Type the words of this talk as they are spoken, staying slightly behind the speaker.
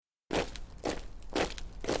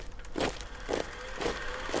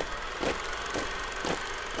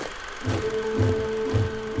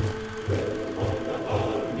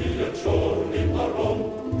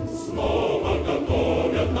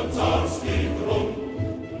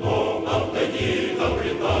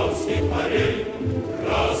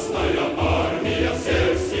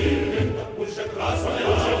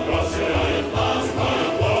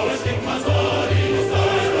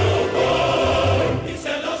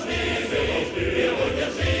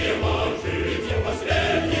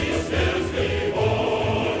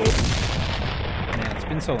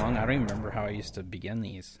so long. I don't even remember how I used to begin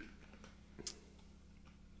these.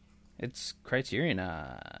 It's Criterion.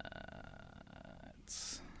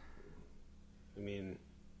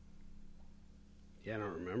 Yeah, I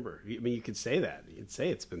don't remember. I mean, you could say that. You could say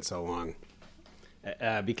it's been so long.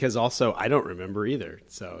 Because also, I don't remember either.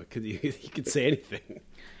 So you could say anything.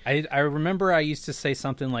 I remember I used to say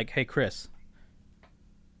something like, "Hey, Chris,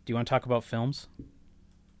 do you want to talk about films?"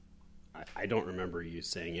 I don't remember you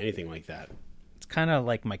saying anything like that. It's kind of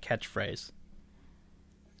like my catchphrase.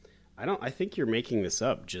 I think you're making this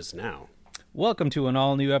up just now. Welcome to an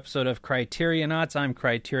all-new episode of Criterionauts. I'm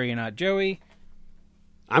Criterionaut Joey.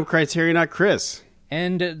 I'm Criterionaut Chris.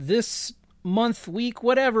 And this month, week,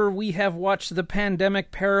 whatever, we have watched the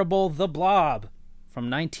pandemic parable The Blob from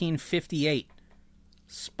 1958.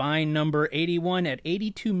 Spine number 81 at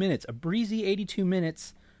 82 minutes. A breezy 82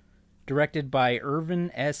 minutes. Directed by Irvin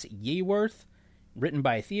S. Yeworth. Written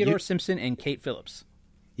by Theodore Simpson and Kate Phillips.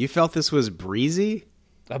 You felt this was breezy?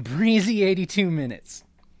 A breezy 82 minutes.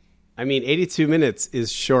 I mean, 82 minutes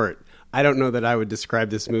is short. I don't know that I would describe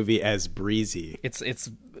this movie as breezy.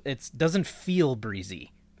 It doesn't feel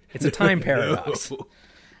breezy. It's a time paradox. No.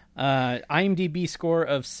 IMDb score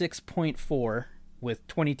of 6.4 with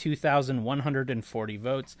 22,140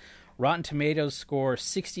 votes. Rotten Tomatoes score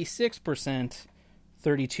 66%,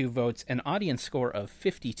 32 votes. An audience score of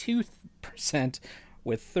 52%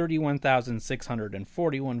 with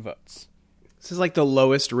 31,641 votes. This is like the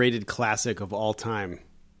lowest rated classic of all time.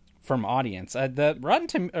 From audience.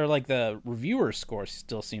 The reviewer score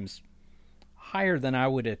still seems higher than I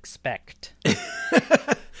would expect.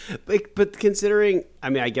 But considering,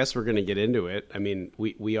 I mean, I guess we're going to get into it. I mean,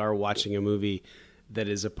 we are watching a movie that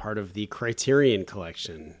is a part of the Criterion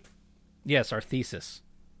Collection. Yes, our thesis.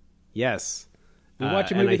 Yes. We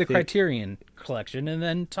watch a movie, the Criterion Collection, and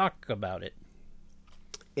then talk about it.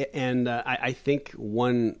 And I think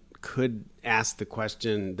one could ask the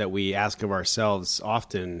question that we ask of ourselves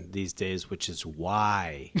often these days, which is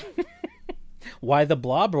why? Why The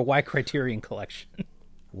Blob or why Criterion Collection?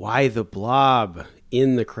 Why The Blob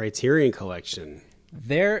in the Criterion Collection?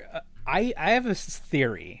 I have a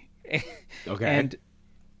theory. Okay. And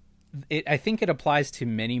I think it applies to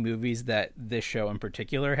many movies that this show in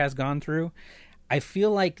particular has gone through. I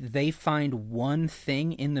feel like they find one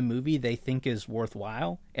thing in the movie they think is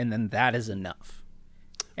worthwhile, and then that is enough.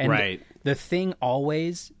 And right. The thing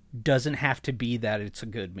always doesn't have to be that it's a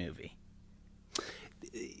good movie.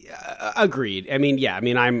 Agreed. I mean, yeah. I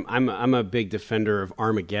mean, I'm a big defender of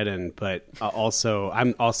Armageddon, but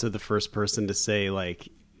I'm also the first person to say, like,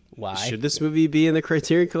 why should this movie be in the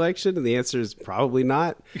Criterion Collection? And the answer is probably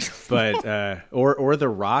not. But or The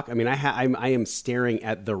Rock. I mean, I am staring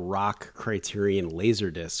at The Rock Criterion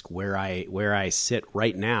Laserdisc where I sit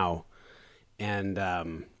right now,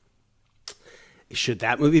 and should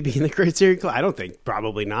that movie be in the Criterion Collection? I don't think,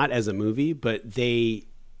 probably not as a movie, but they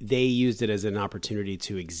used it as an opportunity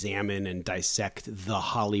to examine and dissect the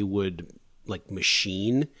Hollywood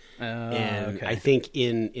machine. Okay. I think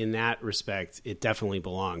in that respect, it definitely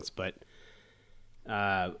belongs, but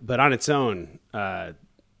on its own, I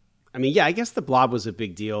mean, yeah, I guess The Blob was a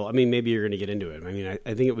big deal. I mean, maybe you're going to get into it. I mean,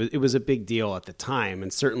 I think it was a big deal at the time,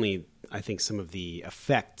 and certainly I think some of the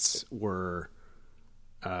effects were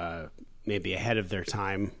maybe ahead of their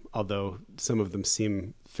time, although some of them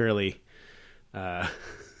seem fairly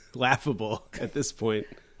laughable at this point.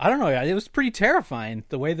 I don't know. It was pretty terrifying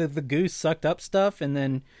the way that the goose sucked up stuff and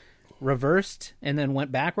then reversed and then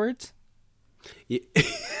went backwards. You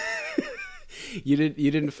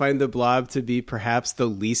didn't find the Blob to be perhaps the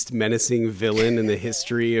least menacing villain in the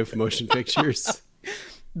history of motion pictures?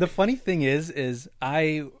 The funny thing is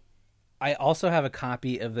I also have a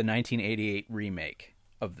copy of the 1988 remake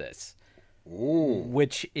of this. Ooh.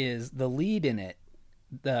 Which is the lead in it.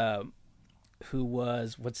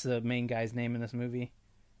 What's the main guy's name in this movie?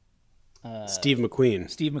 Steve McQueen.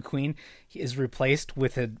 Steve McQueen is replaced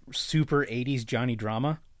with a super 80s Johnny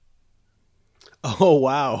Drama. Oh,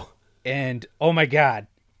 wow. And oh my God,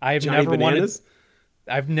 I've never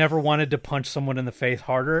wanted to punch someone in the face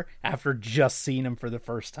harder after just seeing him for the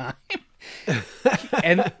first time.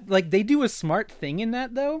 And they do a smart thing in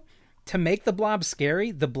that though. To make the Blob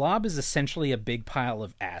scary, the Blob is essentially a big pile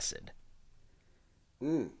of acid.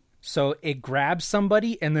 Mm. So it grabs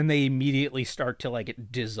somebody and then they immediately start to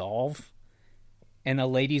dissolve. And a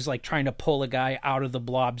lady's trying to pull a guy out of the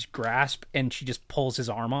Blob's grasp and she just pulls his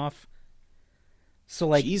arm off.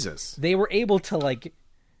 So Jesus. They were able to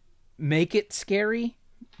make it scary,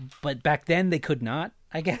 but back then they could not,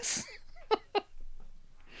 I guess.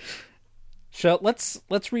 So let's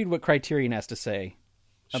read what Criterion has to say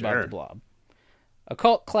about the Blob. A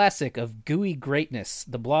cult classic of gooey greatness,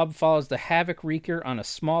 The Blob follows the havoc wreaker on a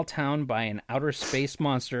small town by an outer space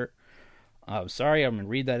monster. Sorry, I'm going to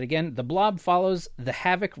read that again. The Blob follows the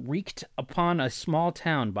havoc wreaked upon a small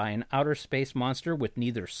town by an outer space monster with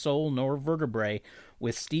neither soul nor vertebrae,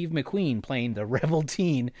 with Steve McQueen playing the rebel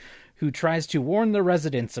teen who tries to warn the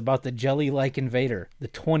residents about the jelly-like invader, the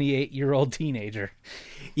 28-year-old teenager.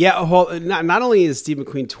 Yeah, well, not only is Steve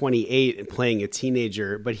McQueen 28 and playing a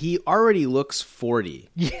teenager, but he already looks 40.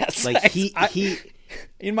 Yes. Like he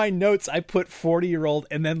in my notes, I put 40-year-old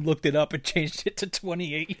and then looked it up and changed it to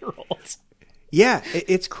 28-year-old. Yeah,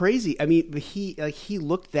 it's crazy. I mean, he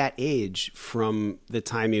looked that age from the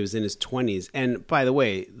time he was in his 20s. And by the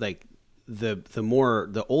way, like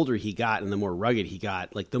the older he got and the more rugged he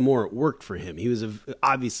got, like the more it worked for him. He was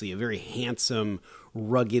obviously a very handsome,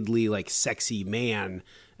 ruggedly like sexy man,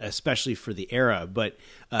 especially for the era. But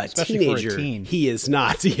especially teenager, for a teen. he is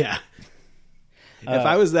not. Yeah. If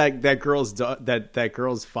I was that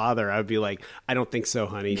girl's father, I would be like, I don't think so,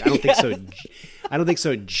 honey. I don't think so. I don't think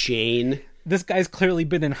so, Jane. This guy's clearly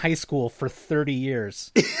been in high school for 30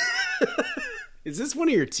 years. Is this one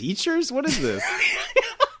of your teachers? What is this?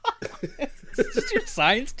 Is this your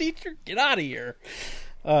science teacher? Get out of here.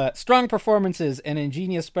 Strong performances and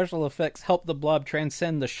ingenious special effects help The Blob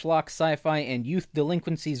transcend the schlock, sci-fi, and youth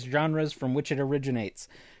delinquencies genres from which it originates.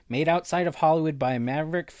 Made outside of Hollywood by a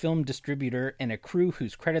maverick film distributor and a crew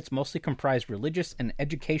whose credits mostly comprise religious and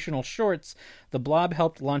educational shorts, The Blob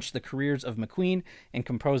helped launch the careers of McQueen and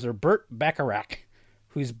composer Burt Bacharach,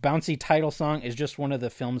 whose bouncy title song is just one of the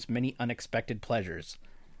film's many unexpected pleasures.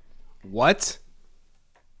 What?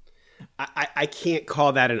 I can't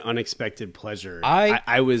call that an unexpected pleasure. I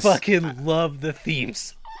fucking love the theme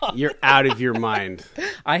song. You're out of your mind.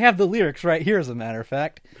 I have the lyrics right here, as a matter of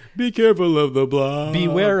fact. Be careful of the blob.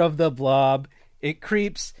 Beware of the blob. It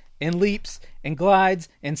creeps and leaps and glides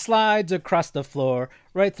and slides across the floor,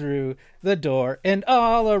 right through the door and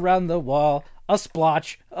all around the wall. A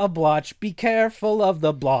splotch, a blotch. Be careful of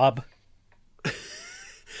the blob.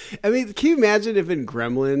 I mean, can you imagine if in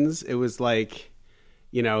Gremlins it was like,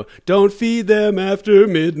 you know, don't feed them after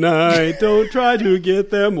midnight. Don't try to get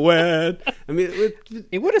them wet. I mean,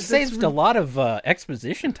 it would have saved a lot of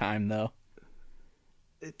exposition time, though.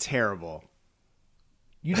 Terrible.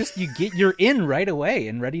 You're in right away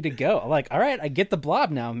and ready to go. Like, all right, I get the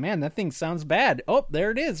blob now. Man, that thing sounds bad. Oh,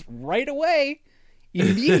 there it is, right away,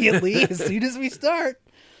 immediately as soon as we start.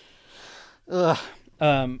 Ugh.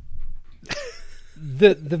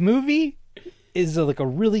 The movie is like a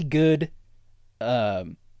really good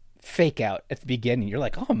fake out at the beginning. You're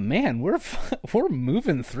like, oh man, we're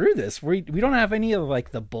moving through this. We don't have any of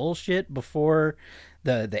like the bullshit before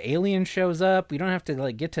the alien shows up. We don't have to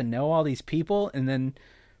like get to know all these people, and then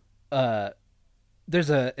there's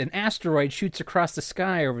an asteroid shoots across the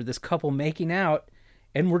sky over this couple making out,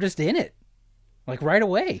 and we're just in it like right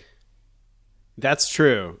away. That's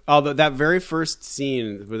true. Although that very first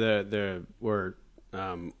scene where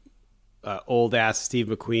old ass Steve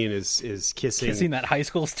McQueen is kissing that high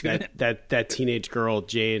school student, that teenage girl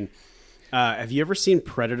Jane. Have you ever seen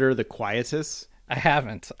Predator: The Quietus? I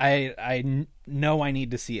haven't. I know I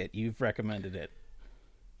need to see it. You've recommended it.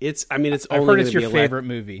 I've heard it's your favorite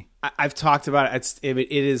movie. I've talked about it.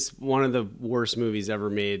 It is one of the worst movies ever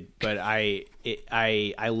made, but I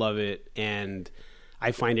love it, and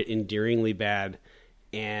I find it endearingly bad,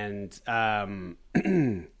 and I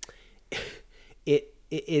don't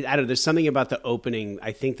know. There's something about the opening.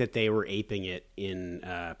 I think that they were aping it in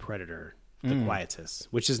Predator: The Quietus,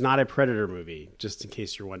 which is not a Predator movie, just in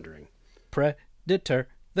case you're wondering. Predator: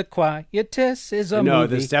 The Quietus is a movie. No,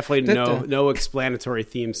 there's definitely no explanatory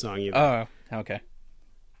theme song either. Oh, okay.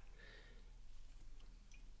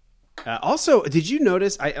 Also, did you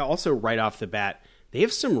notice? I also right off the bat, they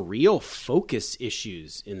have some real focus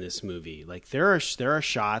issues in this movie. Like there are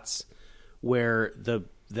shots where the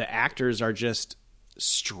actors are just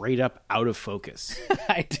straight up out of focus.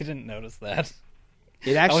 I didn't notice that.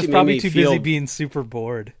 It actually I was probably too busy being super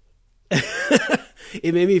bored.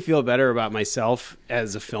 It made me feel better about myself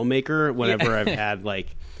as a filmmaker whenever I've had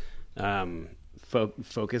like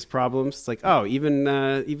focus problems. It's like, oh,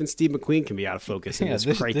 even Steve McQueen can be out of focus in this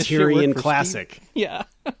Criterion classic. Steve. Yeah.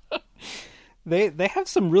 They have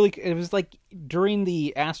some really. It was like during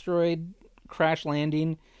the asteroid crash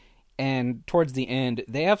landing. And towards the end,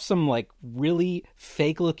 they have some like really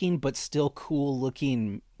fake looking, but still cool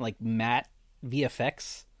looking, like matte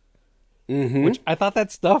VFX. Mm-hmm. Which I thought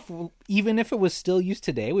that stuff, even if it was still used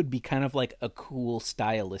today, would be kind of like a cool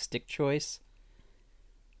stylistic choice.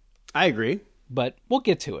 I agree. But we'll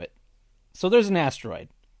get to it. So there's an asteroid.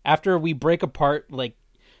 After we break apart like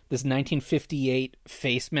this 1958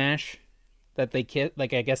 face mash that they kiss.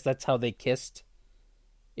 Like, I guess that's how they kissed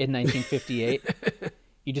in 1958.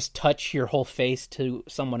 You just touch your whole face to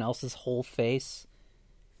someone else's whole face.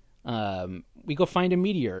 We go find a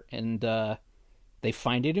meteor, and they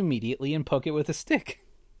find it immediately and poke it with a stick,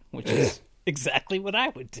 which is exactly what I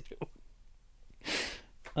would do.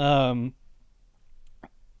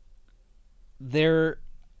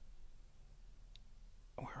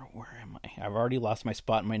 Where am I? I've already lost my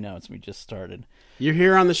spot in my notes. We just started. You're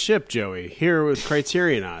here on the ship, Joey. Here with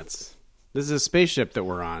Criterionauts. This is a spaceship that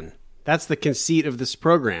we're on. That's the conceit of this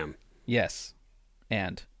program. Yes.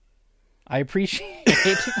 And I appreciate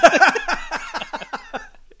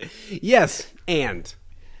Yes, and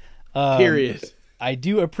period. I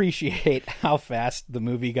do appreciate how fast the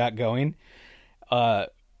movie got going.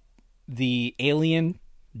 The alien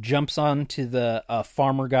jumps onto the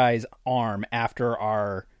farmer guy's arm after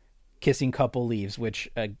our kissing couple leaves, which,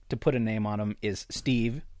 to put a name on him, is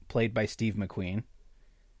Steve, played by Steve McQueen.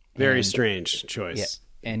 Very strange choice.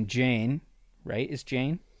 Yeah, and Jane, right? Is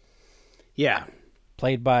Jane? Yeah.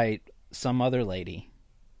 Played by some other lady.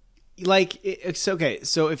 Like, it's okay.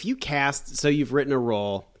 So if you cast, so you've written a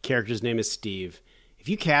role, character's name is Steve. If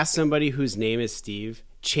you cast somebody whose name is Steve,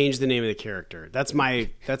 change the name of the character. That's my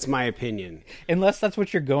opinion. Unless that's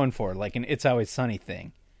what you're going for, like an It's Always Sunny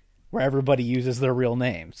thing, where everybody uses their real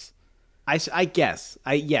names. I guess.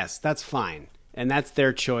 Yes, that's fine. And that's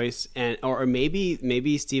their choice. And or maybe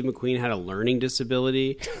Steve McQueen had a learning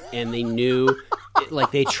disability and they knew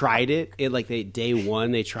like they tried it. Day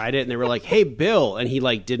one they tried it and they were like, "Hey, Bill," and he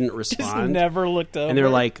like didn't respond. Just never looked over. And they were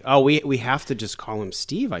like, "Oh, we have to just call him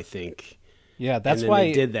Steve, I think." Yeah, that's and then why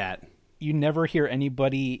they did that. You never hear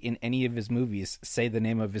anybody in any of his movies say the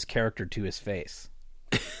name of his character to his face.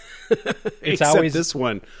 It's always this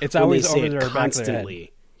one. It's always over their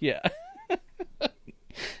constantly. Yeah,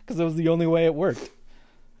 because it was the only way it worked.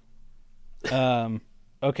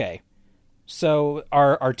 Okay, so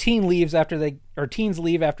our teens leave after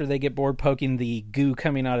they get bored poking the goo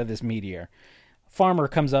coming out of this meteor. Farmer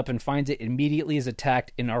comes up and finds it, immediately is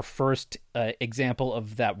attacked in our first example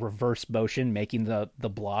of that reverse motion, making the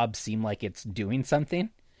blob seem like it's doing something.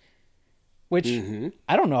 Which,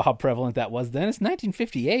 I don't know how prevalent that was then. It's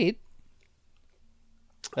 1958.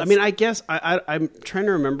 I mean, I guess I'm trying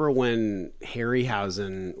to remember when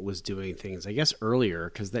Harryhausen was doing things. I guess earlier,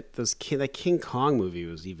 because that King Kong movie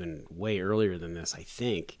was even way earlier than this, I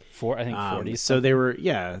think. 40s. So they were,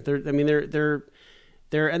 yeah. They're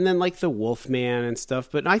and then like the Wolfman and stuff.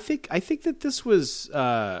 But I think that this was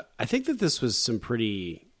some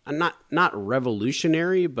pretty not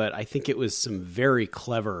revolutionary, but I think it was some very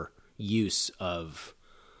clever use of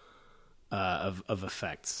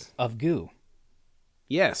effects of goo.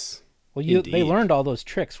 Yes. Well, they learned all those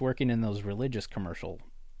tricks working in those religious commercial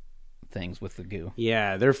things with the goo.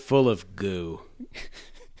 Yeah, they're full of goo.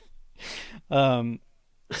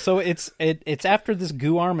 So it's after this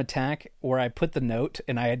goo arm attack where I put the note,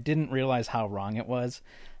 and I didn't realize how wrong it was.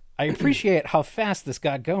 I appreciate how fast this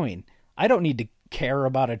got going. I don't need to care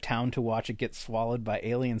about a town to watch it get swallowed by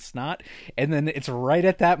alien snot. And then it's right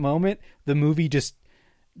at that moment, the movie just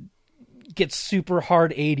gets super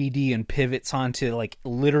hard ADD and pivots onto like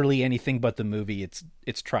literally anything but the movie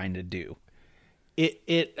it's trying to do.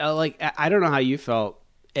 It like, I don't know how you felt.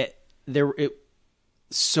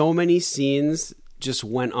 So many scenes just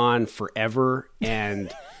went on forever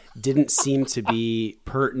and didn't seem to be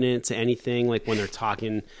pertinent to anything. Like when they're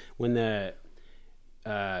talking, when that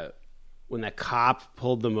cop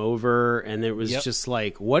pulled them over, and it was just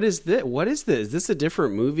like, what is this? What is this? Is this a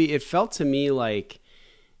different movie? It felt to me like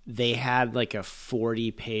they had like a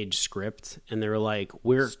 40-page script, and they were like,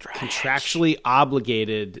 we're contractually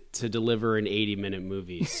obligated to deliver an 80-minute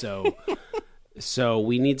movie. So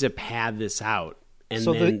we need to pad this out. And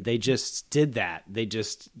so then they just did that.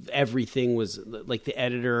 Everything was like, the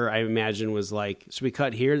editor, I imagine, was like, should we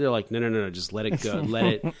cut here? They're like, no, just let it go.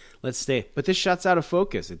 Let's stay. But this shot's out of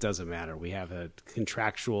focus. It doesn't matter. We have a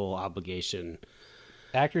contractual obligation.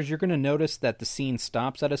 Actors, you're going to notice that the scene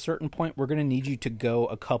stops at a certain point. We're going to need you to go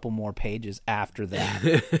a couple more pages after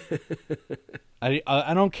that.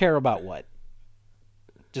 I don't care about what.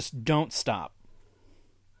 Just don't stop.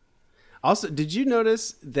 Also, did you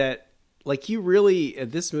notice that, like, you really,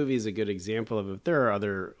 this movie is a good example of it. There are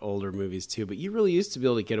other older movies too, but you really used to be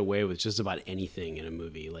able to get away with just about anything in a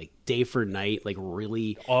movie. Like Day for Night, like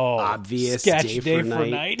really obvious sketch Day for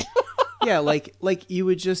Night. Yeah, like it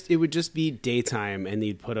would just be daytime, and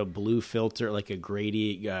they'd put a blue filter, like a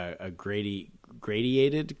gradient.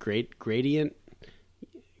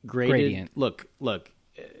 Look,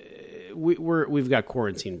 we've got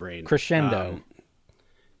quarantine brain. Crescendo.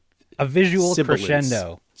 A visual sibilance.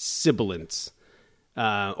 crescendo. Sibilance.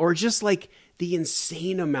 Or just like the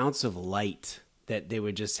insane amounts of light that they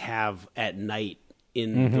would just have at night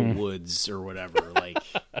in the woods or whatever. Like,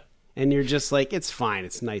 and you're just like, it's fine.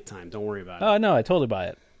 It's nighttime. Don't worry about it. Oh, no, I totally buy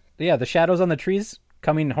it. Yeah, the shadows on the trees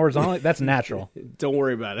coming horizontally, that's natural. Don't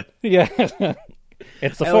worry about it. Yeah.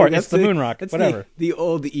 It's the fort. It's the moon rock. That's Whatever. The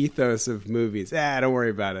old ethos of movies. Don't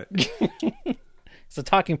worry about it. It's a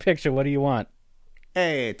talking picture. What do you want?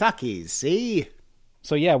 Hey, talkies, see?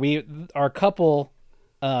 So yeah, our couple,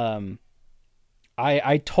 I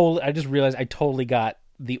just realized I totally got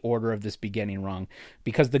the order of this beginning wrong,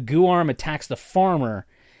 because the goo arm attacks the farmer,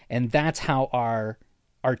 and that's how our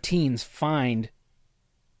teens find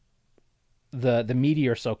the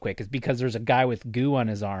meteor so quick, is because there's a guy with goo on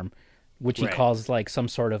his arm, which he calls like some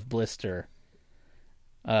sort of blister,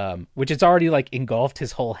 which it's already like engulfed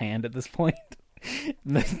his whole hand at this point.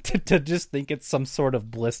 to just think it's some sort of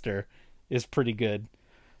blister is pretty good.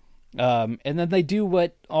 And then they do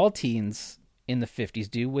what all teens in the 50s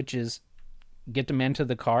do, which is get the man to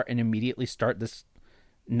the car and immediately start this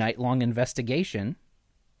night-long investigation,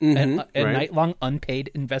 a night-long unpaid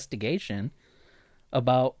investigation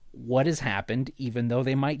about what has happened, even though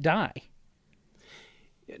they might die.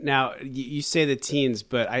 Now, you say the teens,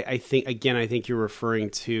 but I think you're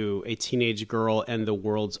referring to a teenage girl and the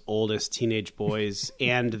world's oldest teenage boys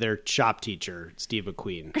and their shop teacher, Steve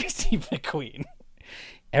McQueen. Steve McQueen.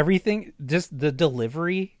 Everything, just the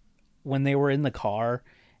delivery when they were in the car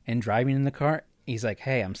and driving in the car, he's like,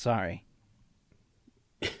 hey, I'm sorry,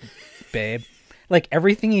 babe. Like,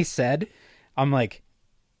 everything he said, I'm like,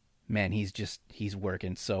 man, he's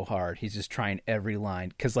working so hard. He's just trying every line,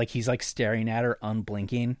 because like he's like staring at her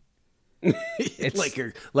unblinking. It's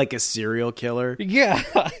like a serial killer. Yeah.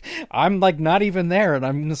 I'm like not even there, and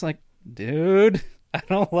I'm just like, dude, I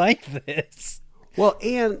don't like this. Well,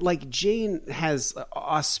 and like Jane has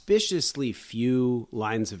auspiciously few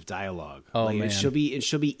lines of dialogue. Oh, like, man. she'll be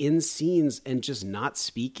in scenes and just not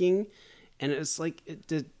speaking, and it's like,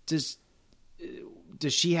 does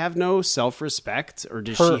she have no self-respect, or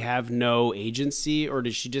does she have no agency, or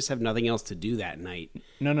does she just have nothing else to do that night?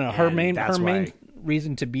 No. Her main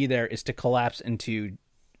reason to be there is to collapse into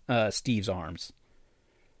Steve's arms.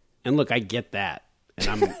 And look, I get that,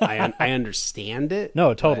 and I understand it.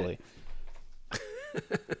 No, totally.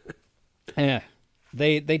 Yeah,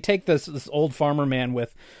 they take this old farmer man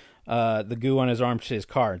with the goo on his arm to his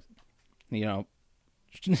car. You know,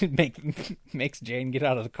 makes Jane get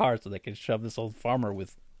out of the car so they can shove this old farmer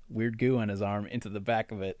with weird goo on his arm into the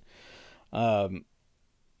back of it. Then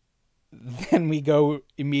we go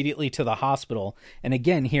immediately to the hospital, and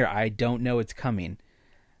again here, I don't know it's coming.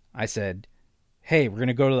 I said, hey, we're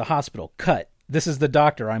gonna go to the hospital. Cut. This is the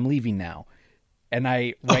doctor. I'm leaving now. And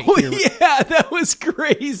here, yeah, that was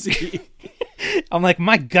crazy. I'm like,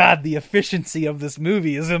 my God, the efficiency of this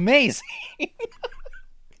movie is amazing.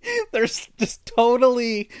 They're just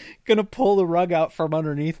totally gonna pull the rug out from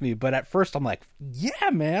underneath me. But at first, I'm like, yeah,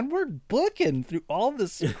 man, we're booking through all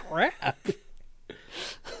this crap.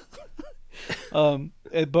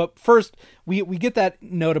 But first, we get that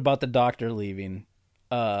note about the doctor leaving.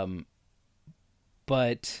 But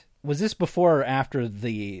was this before or after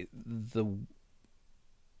they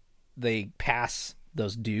pass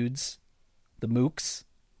those dudes, the mooks?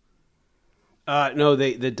 No,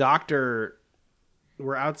 the doctor.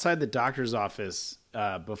 We're outside the doctor's office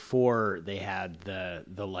before they had the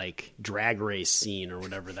like drag race scene or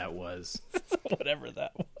whatever that was. Whatever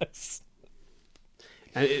that was.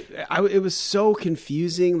 And it was so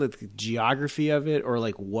confusing, like the geography of it, or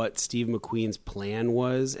like what Steve McQueen's plan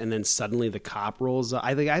was, and then suddenly the cop rolls up.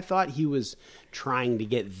 I thought he was trying to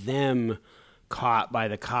get them caught by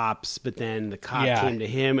the cops, but then the cop came to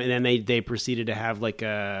him, and then they proceeded to have like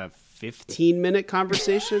a 15-minute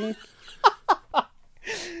conversation.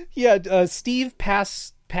 Yeah, Steve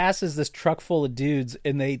passes this truck full of dudes,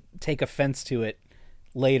 and they take offense to it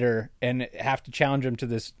later and have to challenge him to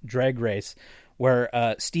this drag race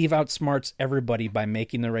where Steve outsmarts everybody by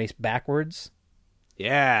making the race backwards.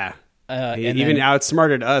 Yeah. He even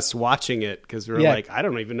outsmarted us watching it, because we were like, I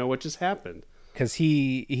don't even know what just happened. Because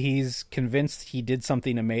he's convinced he did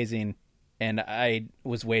something amazing, and I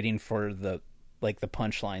was waiting for the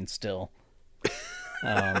punchline still.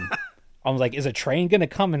 I was like, is a train going to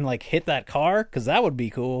come and like hit that car? Because that would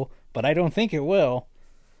be cool, but I don't think it will.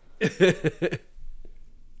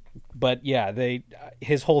 But yeah,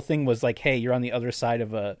 his whole thing was like, hey, you're on the other side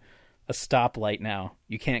of a stoplight now.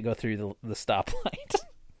 You can't go through the stoplight.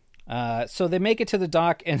 So they make it to the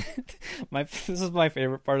dock, and this is my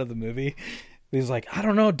favorite part of the movie. He's like, I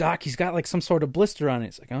don't know, Doc. He's got like some sort of blister on it.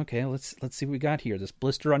 It's like, okay, let's see what we got here. This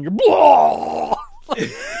blister on your blah.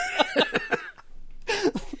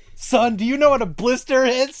 Son, do you know what a blister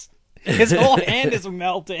is? His whole hand is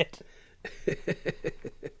melted.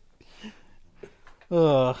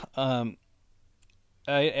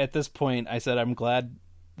 At this point, I said I'm glad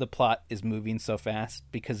the plot is moving so fast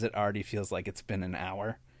because it already feels like it's been an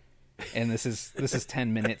hour, and this is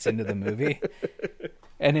 10 minutes into the movie,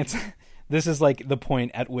 and this is like the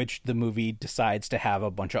point at which the movie decides to have a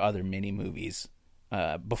bunch of other mini movies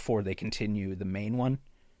before they continue the main one.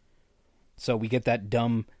 So we get that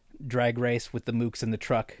dumb drag race with the mooks in the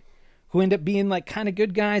truck, who end up being like kind of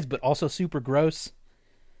good guys, but also super gross.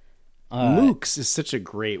 Mooks is such a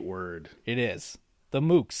great word. It is. The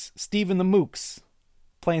Mooks. Steve and the Mooks.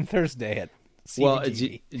 Playing Thursday at CBGB. Well,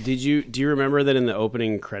 do you remember that in the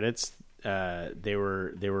opening credits, they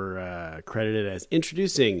were credited as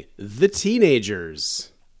introducing the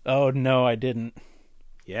teenagers? Oh, no, I didn't.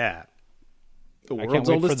 Yeah. The world's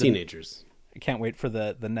oldest teenagers. I can't wait for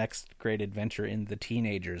the next great adventure in The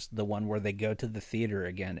Teenagers, the one where they go to the theater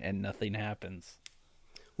again and nothing happens.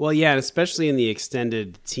 Well, yeah, and especially in the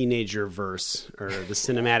extended teenager verse, or the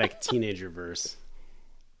cinematic teenager verse.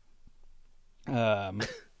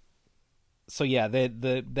 So yeah,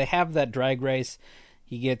 they have that drag race.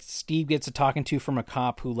 Steve gets a talking to from a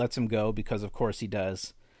cop who lets him go because of course he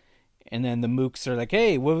does. And then the mooks are like,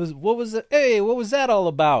 "Hey, what was it? Hey, what was that all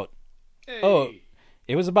about?" Hey. Oh,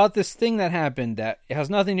 it was about this thing that happened that has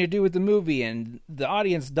nothing to do with the movie, and the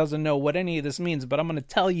audience doesn't know what any of this means, but I'm going to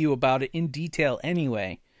tell you about it in detail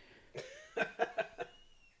anyway.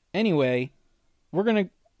 Anyway,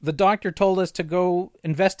 the doctor told us to go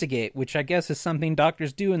investigate, which I guess is something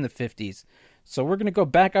doctors do in the 50s. So we're going to go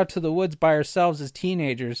back out to the woods by ourselves as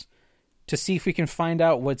teenagers to see if we can find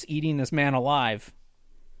out what's eating this man alive.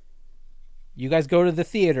 You guys go to the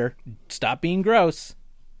theater. Stop being gross.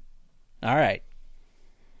 All right.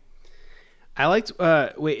 I liked.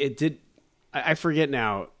 I forget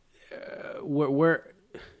now. Where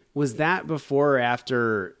was that before or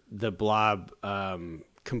after the blob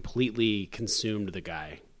completely consumed the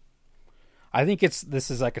guy? I think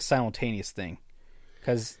this is like a simultaneous thing,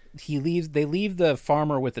 because they leave the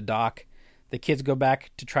farmer with the doc. The kids go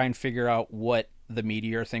back to try and figure out what the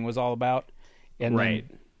meteor thing was all about, and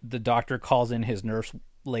then the doctor calls in his nurse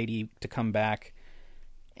lady to come back,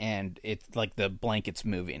 and it's like the blanket's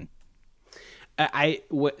moving.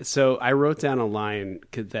 So I wrote down a line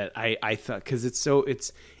that I thought, because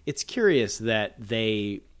it's curious that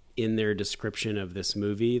they, in their description of this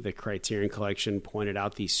movie, the Criterion Collection pointed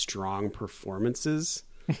out these strong performances,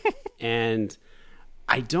 and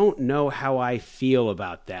I don't know how I feel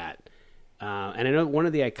about that. And I know one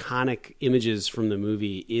of the iconic images from the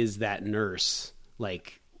movie is that nurse,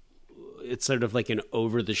 like, it's sort of like an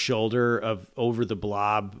over the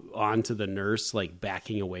blob onto the nurse, like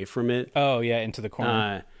backing away from it. Oh yeah, into the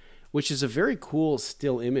corner. Which is a very cool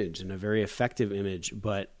still image and a very effective image.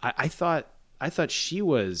 But I thought she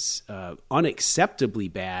was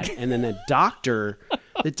unacceptably bad. And then the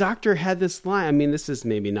doctor had this line. I mean, this is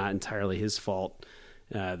maybe not entirely his fault.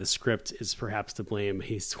 The script is perhaps to blame.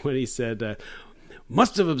 When he said,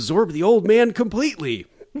 "Must have absorbed the old man completely."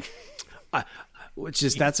 Which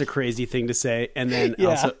is, that's a crazy thing to say. And then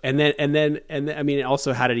also, and then I mean,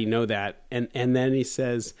 also, how did he know that? And then he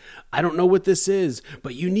says, "I don't know what this is,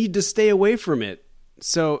 but you need to stay away from it."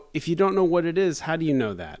 So if you don't know what it is, how do you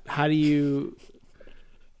know that? How do you?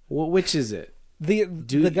 Which is it? The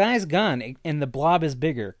guy's gone, and the blob is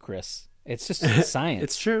bigger, Chris. It's just science.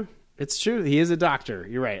 It's true. It's true. He is a doctor.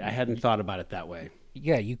 You're right. I hadn't thought about it that way.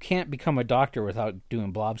 Yeah, you can't become a doctor without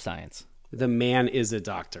doing blob science. The man is a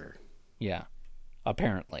doctor. Yeah.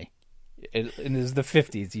 Apparently. It is the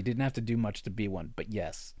 50s. You didn't have to do much to be one, but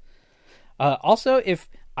yes. Also, if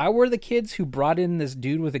I were the kids who brought in this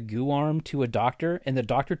dude with a goo arm to a doctor, and the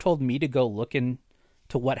doctor told me to go look into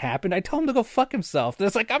what happened, I'd tell him to go fuck himself.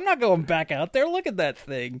 It's like, I'm not going back out there. Look at that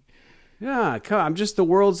thing. Yeah, I'm just the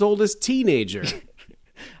world's oldest teenager.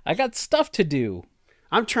 I got stuff to do.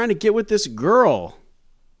 I'm trying to get with this girl.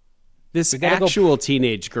 This actual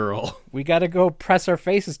teenage girl. We got to go press our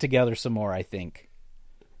faces together some more, I think.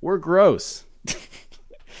 We're gross.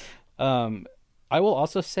 I will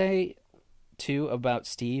also say, too, about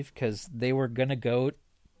Steve, because they were going to go...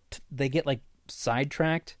 they get, like,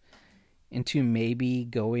 sidetracked into maybe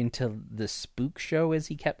going to the spook show, as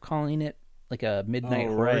he kept calling it. Like a midnight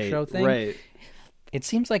horror show thing. Right. It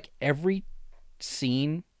seems like every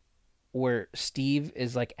scene where Steve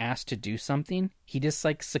is, like, asked to do something, he just,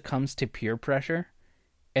 like, succumbs to peer pressure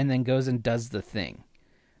and then goes and does the thing.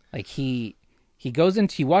 Like, he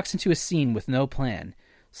He walks into a scene with no plan.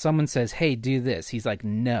 Someone says, "Hey, do this." He's like,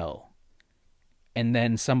 "No." And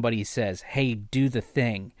then somebody says, "Hey, do the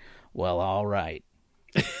thing." Well, all right.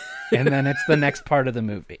 And then it's the next part of the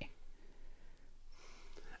movie.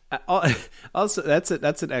 Also, that's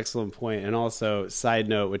an excellent point. And also, side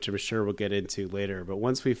note, which I'm sure we'll get into later, but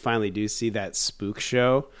once we finally do see that spook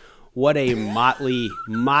show, what a motley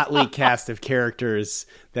cast of characters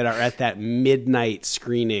that are at that midnight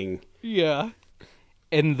screening. Yeah.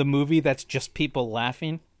 In the movie that's just people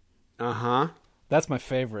laughing. Uh-huh. That's my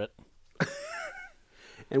favorite.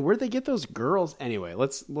 And where'd they get those girls? Anyway,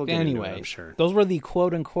 we'll get into it, I'm sure. Those were the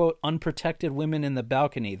quote-unquote unprotected women in the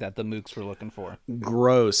balcony that the mooks were looking for.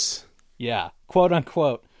 Gross. Yeah,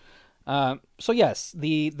 quote-unquote. So yes,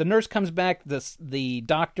 the nurse comes back. The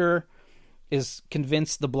doctor is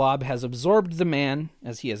convinced the blob has absorbed the man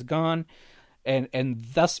as he has gone, and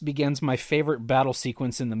thus begins my favorite battle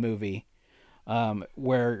sequence in the movie,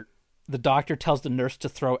 where the doctor tells the nurse to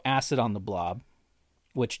throw acid on the blob,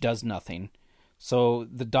 which does nothing. So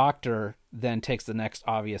the doctor then takes the next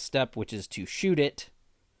obvious step, which is to shoot it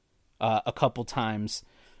a couple times,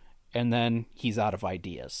 and then he's out of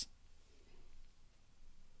ideas.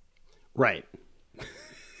 Right.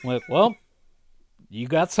 Like, well, you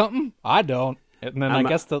got something? I don't. And then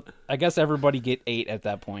I guess everybody get 8 at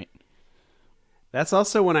that point. That's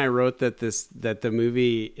also when I wrote that the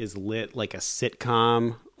movie is lit like a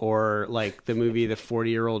sitcom, or like the movie The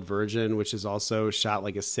 40-Year-Old Virgin, which is also shot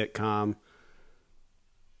like a sitcom.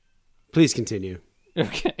 Please continue.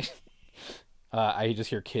 Okay. I just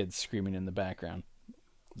hear kids screaming in the background.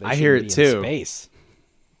 I hear it too. Space.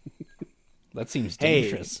 That seems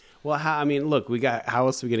dangerous. Hey, well, look, how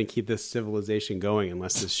else are we going to keep this civilization going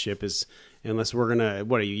unless we're going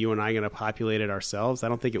to, you and I going to populate it ourselves? I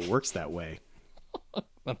don't think it works that way.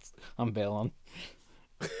 I'm bailing.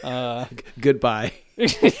 Goodbye.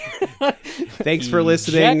 Thanks for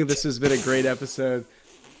listening. This has been a great episode.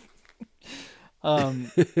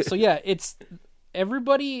 So yeah, it's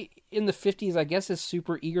everybody in the 50s, I guess, is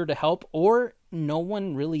super eager to help, or no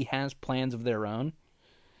one really has plans of their own,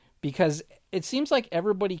 because it seems like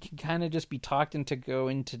everybody can kind of just be talked into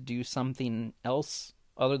going to do something else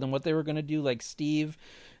other than what they were going to do. Like Steve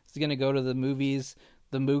is going to go to the movies.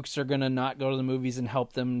 The mooks are going to not go to the movies and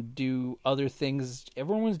help them do other things.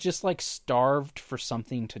 Everyone's just like starved for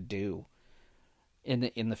something to do in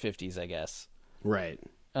the 50s, I guess. Right.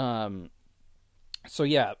 So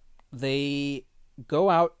yeah, they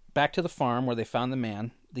go out back to the farm where they found the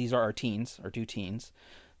man. These are our two teens.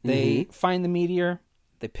 They find the meteor.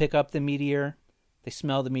 They pick up the meteor. They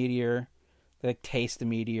smell the meteor. They taste the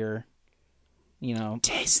meteor.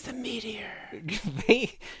 Taste the meteor.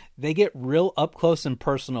 They get real up close and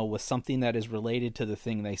personal with something that is related to the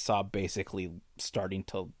thing they saw basically starting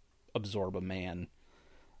to absorb a man.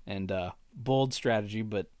 And bold strategy,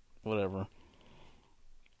 but whatever.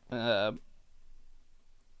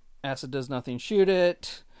 Acid does nothing, shoot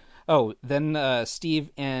it. Oh, then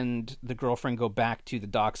Steve and the girlfriend go back to the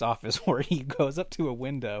doc's office, where he goes up to a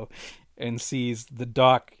window and sees the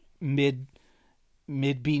doc mid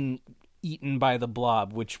being eaten by the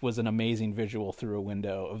blob, which was an amazing visual through a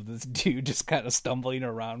window of this dude just kind of stumbling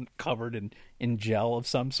around covered in gel of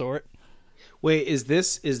some sort. Wait, is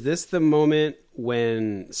this the moment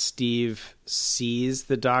when Steve sees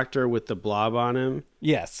the doctor with the blob on him?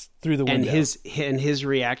 Yes, through the window. And his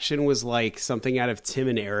reaction was like something out of Tim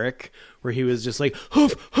and Eric, where he was just like,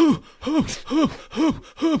 hoop, hoop, hoop, hoop, hoop,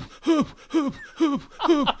 hoop, hoop, hoop, hoop,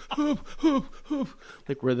 hoop, hoop, hoop.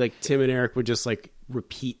 Like where like Tim and Eric would just like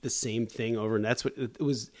repeat the same thing over, and that's what it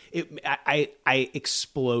was. I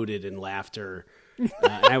exploded in laughter, and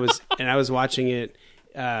I was watching it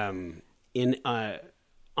on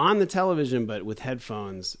the television, but with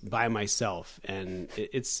headphones by myself, and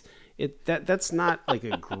that's not like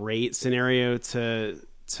a great scenario to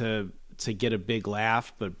get a big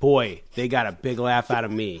laugh, but boy, they got a big laugh out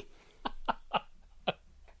of me.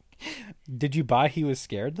 Did you buy he was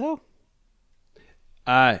scared though?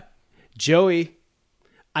 Joey,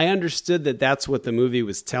 I understood that that's what the movie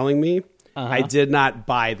was telling me. I did not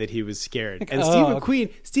buy that he was scared. And Steve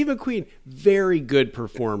McQueen, very good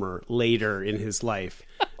performer later in his life.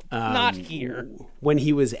 Not here. When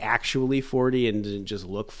he was actually 40 and didn't just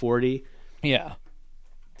look 40. Yeah.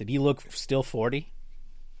 Did he look still 40?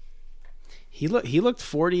 He looked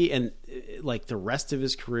 40 and like the rest of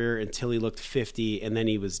his career until he looked 50, and then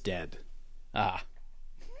he was dead. Ah.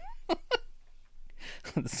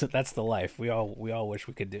 So that's the life. We all wish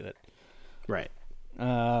we could do it. Right.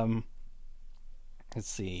 Let's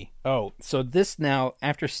see. Oh, so this now,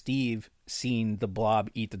 after Steve seeing the blob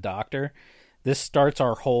eat the doctor, this starts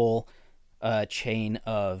our whole chain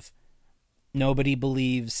of nobody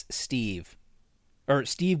believes Steve. Or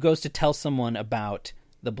Steve goes to tell someone about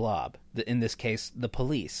the blob. In this case, the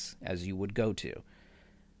police, as you would go to.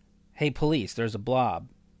 Hey, police, there's a blob.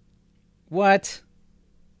 What?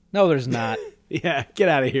 No, there's not. Yeah, get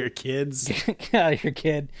out of here, kids. Get out of here,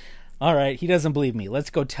 kid. All right, he doesn't believe me. Let's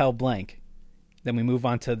go tell blank. Then we move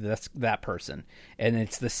on to that person. And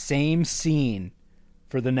it's the same scene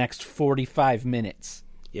for the next 45 minutes.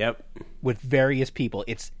 Yep. With various people.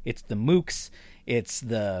 It's the mooks. It's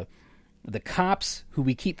the cops who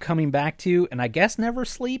we keep coming back to and I guess never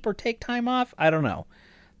sleep or take time off. I don't know.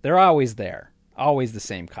 They're always there. Always the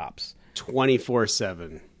same cops.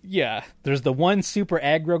 24/7. Yeah. There's the one super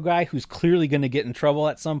aggro guy who's clearly going to get in trouble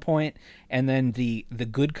at some point, and then the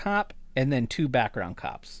good cop, and then 2 background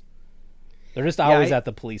cops. They're just always at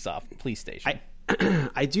the police station.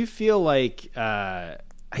 I do feel like that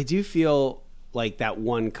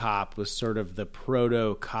one cop was sort of the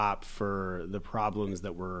proto cop for the problems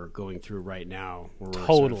that we're going through right now.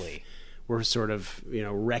 We're sort of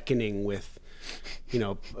reckoning with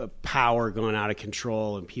power going out of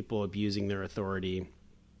control and people abusing their authority.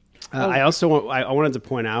 I wanted to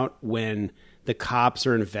point out when the cops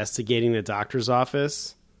are investigating the doctor's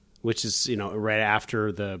office, which is right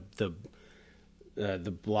after the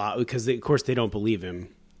blob, because of course they don't believe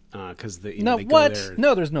him because they go there.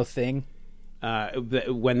 No, there's no thing.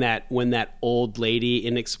 When that old lady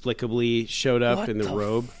inexplicably showed up in the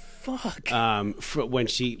robe. Fuck. When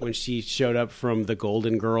she showed up from the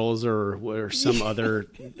Golden Girls or some other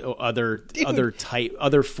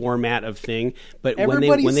format of thing, but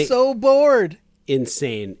everybody's when they so bored,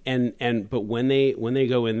 insane, but when they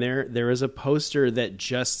go in there is a poster that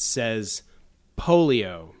just says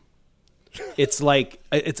polio. It's like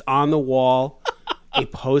it's on the wall, a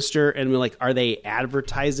poster, and we're like, are they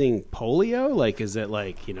advertising polio? Like, is it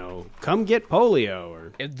like come get polio?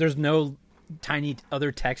 Or there's no tiny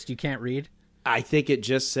other text you can't read? I think it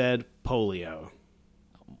just said polio.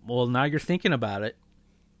 Well, now you're thinking about it.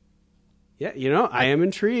 Yeah, I am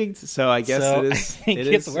intrigued, so I guess it is. I think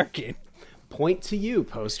it's working. Point to you,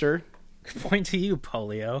 poster. Point to you,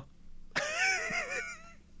 polio.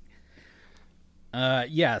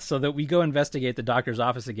 So that we go investigate the doctor's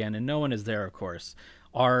office again, and no one is there, of course.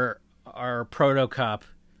 Our proto-cop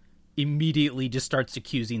immediately just starts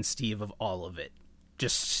accusing Steve of all of it.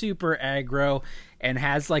 Just super aggro, and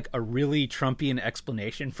has like a really Trumpian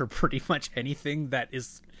explanation for pretty much anything that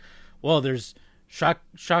is, well, there's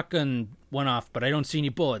shotgun went off, but I don't see any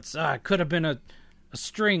bullets. It could have been a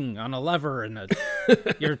string on a lever and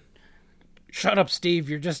you're shut up, Steve,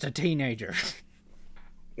 you're just a teenager.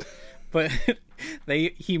 But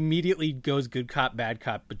he immediately goes good cop, bad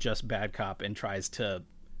cop, but just bad cop, and tries to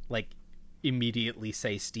like immediately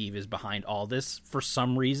say Steve is behind all this for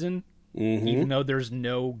some reason. Mm-hmm. Even though there's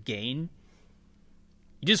no gain.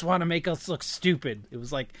 You just want to make us look stupid. It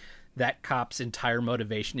was like that cop's entire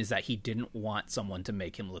motivation is that he didn't want someone to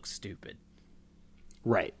make him look stupid.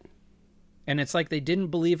 Right. And it's like they didn't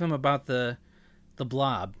believe him about the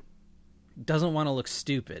blob. Doesn't want to look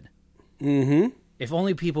stupid. Mm-hmm. If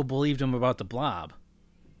only people believed him about the blob.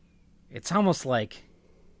 It's almost like...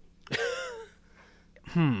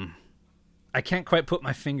 I can't quite put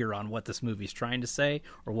my finger on what this movie's trying to say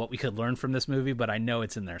or what we could learn from this movie, but I know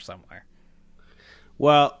it's in there somewhere.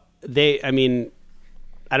 Well, I don't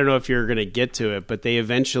know if you're going to get to it, but they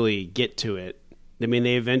eventually get to it. I mean,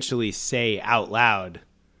 they eventually say out loud,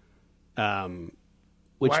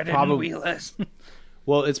 which why didn't we listen?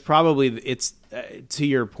 Well, it's to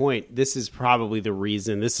your point. This is probably the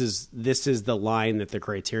reason. This is the line that the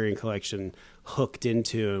Criterion Collection hooked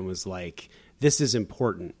into and was like, this is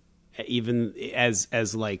important. Even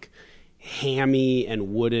as like hammy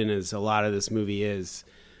and wooden as a lot of this movie is,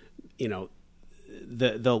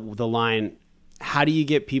 the line, how do you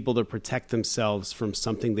get people to protect themselves from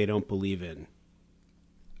something they don't believe in?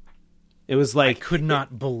 It was like, I could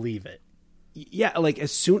not believe it. Yeah, like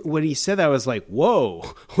as soon when he said that, I was like,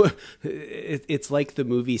 whoa. It's like the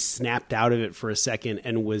movie snapped out of it for a second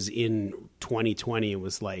and was in 2020 and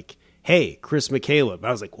was like, hey, Chris McCaleb.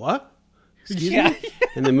 I was like, what? Excuse me?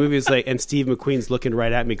 And the movie is like, and Steve McQueen's looking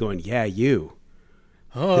right at me going, yeah, you.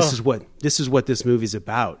 Oh. This is what this movie's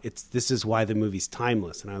about. This is why the movie's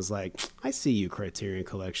timeless. And I was like, I see you, Criterion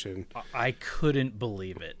Collection. I couldn't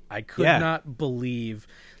believe it. I could not believe,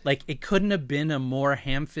 like, it couldn't have been a more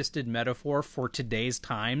ham-fisted metaphor for today's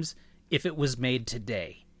times if it was made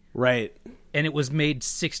today. Right. And it was made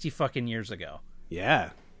 60 fucking years ago. Yeah.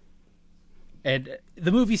 And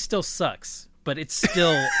the movie still sucks, but it's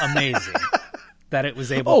still amazing that it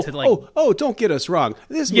was able to, like... don't get us wrong.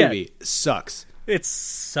 This movie sucks. It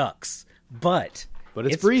sucks. but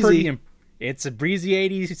it's breezy. It's a breezy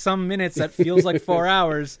 80-some minutes that feels like 4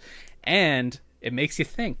 hours, and it makes you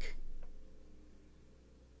think.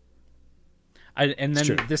 And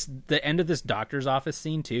then the end of this doctor's office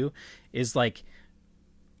scene, too, is like,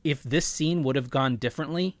 if this scene would have gone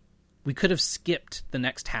differently, we could have skipped the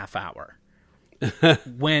next half hour.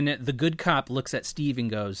 When the good cop looks at Steve and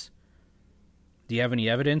goes, "Do you have any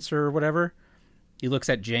evidence or whatever?" He looks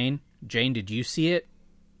at Jane. "Jane, did you see it?"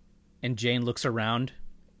 And Jane looks around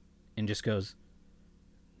and just goes,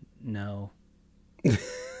 "No." But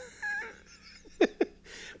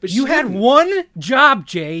you had one job,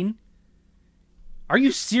 Jane. Are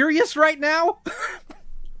you serious right now?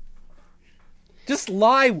 Just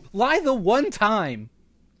lie the one time.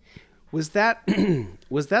 Was that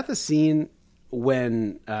the scene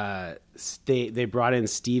when they brought in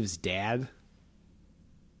Steve's dad?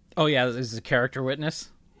 Oh yeah, this is a character witness.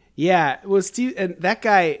 Yeah, well, Steve and that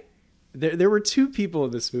guy. There were two people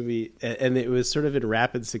in this movie, and it was sort of in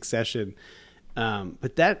rapid succession.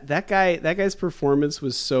 But that guy's performance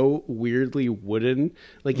was so weirdly wooden.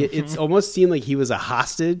 Like it's almost seemed like he was a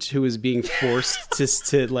hostage who was being forced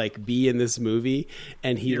to like be in this movie,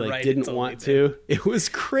 and he didn't want to. It was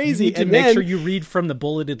crazy. You need to make sure you read from the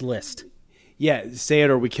bulleted list. Yeah, say it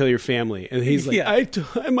or we kill your family. And he's like,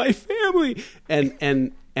 I'm my family.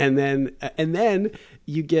 And then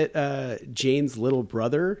you get Jane's little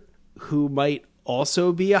brother, who might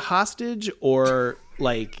also be a hostage, or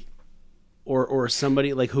like. Or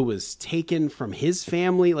somebody like who was taken from his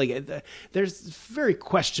family. Like there's very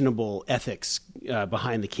questionable ethics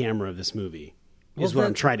behind the camera of this movie. Is what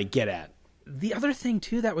I'm trying to get at. The other thing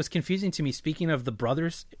too that was confusing to me, speaking of the brother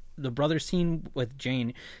scene with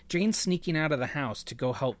Jane sneaking out of the house to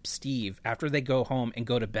go help Steve after they go home and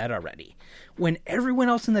go to bed already, when everyone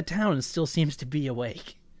else in the town still seems to be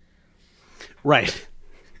awake. Right.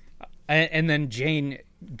 And then Jane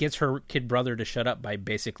gets her kid brother to shut up by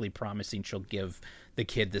basically promising she'll give the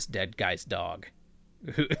kid this dead guy's dog,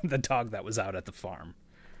 the dog that was out at the farm.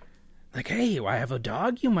 Like, "Hey, I have a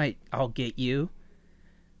dog I'll get you.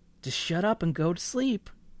 Just shut up and go to sleep.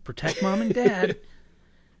 Protect mom and dad."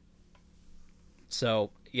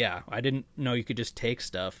 So, yeah, I didn't know you could just take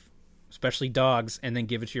stuff, especially dogs, and then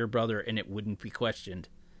give it to your brother and it wouldn't be questioned.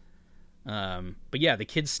 But yeah, the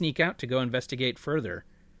kids sneak out to go investigate further,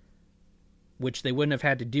 which they wouldn't have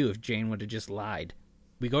had to do if Jane would have just lied.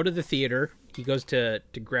 We go to the theater. He goes to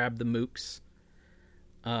grab the mooks,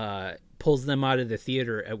 pulls them out of the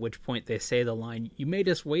theater, at which point they say the line, "You made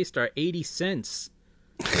us waste our 80 cents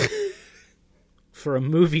for a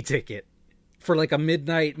movie ticket, for like a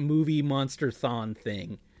midnight movie monster-thon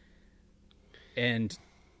thing." And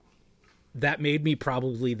that made me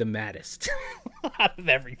probably the maddest out of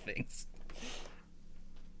everything.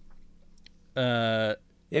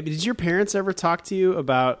 Yeah, but did your parents ever talk to you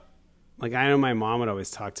about, like, I know my mom would always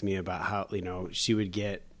talk to me about how,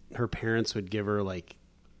 her parents would give her like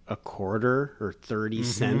a quarter or 30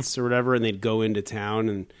 cents or whatever, and they'd go into town,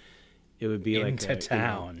 and it would be into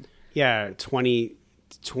town. 20,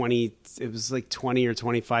 it was like 20 or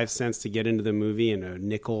 25 cents to get into the movie, and a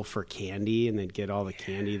nickel for candy, and they'd get all the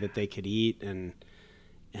candy that they could eat, and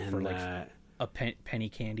for like penny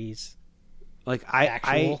candies. Like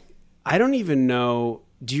I don't even know.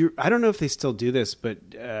 I don't know if they still do this,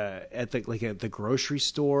 but at the grocery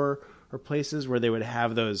store or places where they would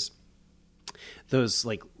have those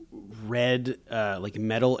like red like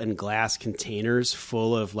metal and glass containers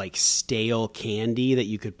full of like stale candy that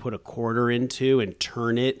you could put a quarter into and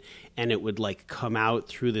turn it, and it would like come out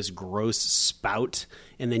through this gross spout,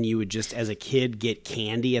 and then you would just as a kid get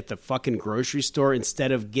candy at the fucking grocery store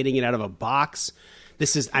instead of getting it out of a box.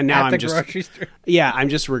 This is I'm just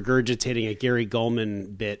regurgitating a Gary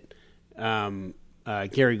Gulman bit. Gary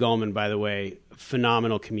Gulman, by the way,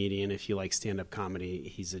 phenomenal comedian. If you like stand-up comedy,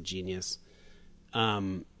 he's a genius.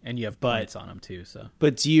 And you have points on him too. So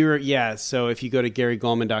if you go to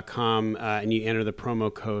GaryGulman.com and you enter the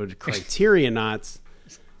promo code Criterionauts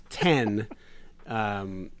 10,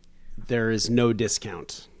 there is no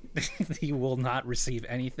discount. You will not receive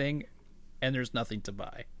anything, and there's nothing to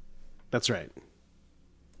buy. That's right.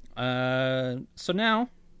 So now,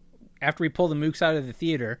 after we pull the mooks out of the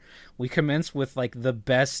theater, we commence with like the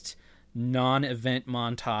best non-event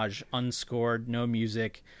montage, unscored, no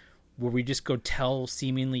music, where we just go tell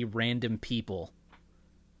seemingly random people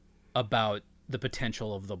about the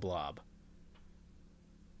potential of the blob.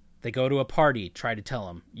 They go to a party, try to tell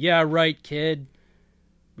them, "Yeah, right, kid."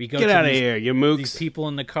 We go Get out of here, you mooks. These people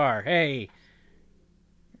in the car, "Hey,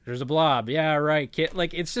 there's a blob." "Yeah, right, kid."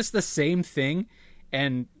 Like, it's just the same thing,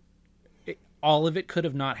 and all of it could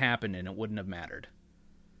have not happened, and it wouldn't have mattered.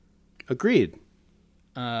 Agreed.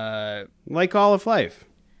 Like all of life.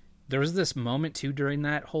 There was this moment too during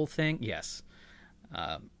that whole thing, yes,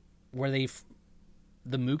 where the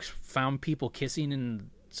mooks found people kissing in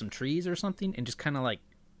some trees or something, and just kind of like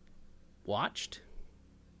watched,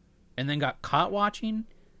 and then got caught watching.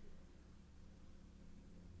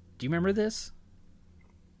 Do you remember this?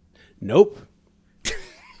 Nope.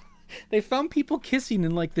 They found people kissing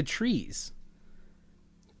in like the trees.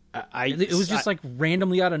 It was just like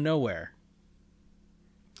randomly out of nowhere.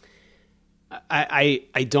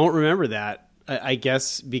 I don't remember that. I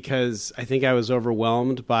guess because I think I was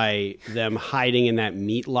overwhelmed by them hiding in that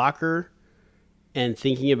meat locker and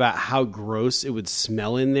thinking about how gross it would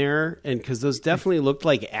smell in there. And because those definitely looked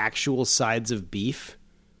like actual sides of beef.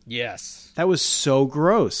 Yes. That was so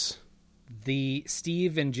gross.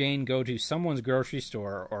 Steve and Jane go to someone's grocery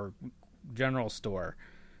store or general store.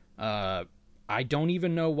 I don't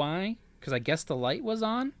even know why, because I guess the light was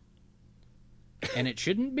on and it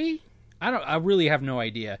shouldn't be. I really have no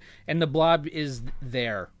idea. And the blob is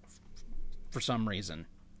there for some reason.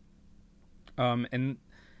 And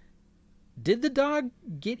did the dog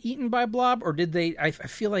get eaten by blob, or did they? I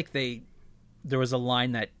feel like there was a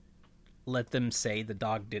line that let them say the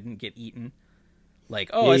dog didn't get eaten.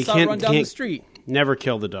 Like, oh, I saw it run down the street. Never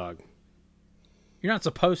kill the dog. You're not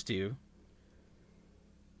supposed to.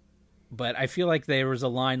 But I feel like there was a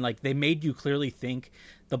line, like they made you clearly think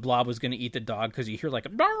the blob was going to eat the dog because you hear like a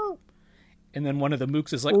 "Bark!" And then one of the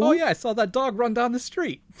mooks is like, "Oh yeah, I saw that dog run down the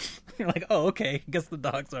street." You're like, "Oh, okay, I guess the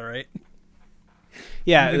dog's all right."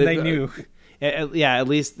 Yeah, they knew. Yeah, at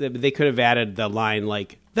least they could have added the line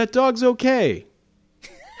like, "That dog's okay."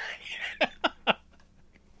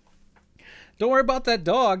 Don't worry about that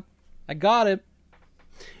dog. I got him.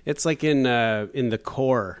 It's like in the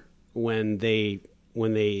core when they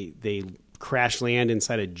crash land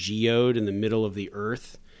inside a geode in the middle of the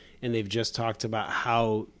earth, and they've just talked about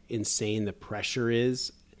how insane the pressure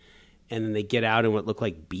is, and then they get out in what look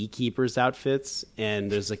like beekeepers' outfits,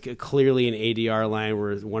 and there's like clearly an ADR line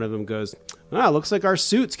where one of them goes, looks like our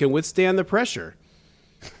suits can withstand the pressure.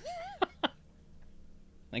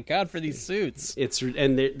 Thank God for these suits. It's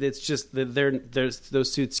just that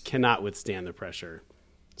those suits cannot withstand the pressure.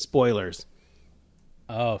 Spoilers.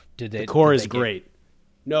 Oh, did they? The core is great.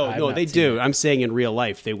 No, they do. I'm saying in real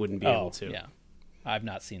life they wouldn't be able to. Yeah, I've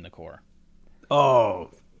not seen the core.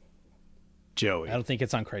 Oh, Joey, I don't think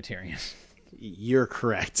it's on Criterion. You're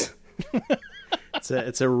correct.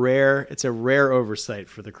 It's a rare oversight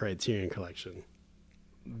for the Criterion Collection.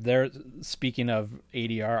 There, speaking of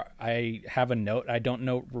ADR, I have a note. I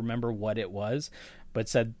don't remember what it was, but it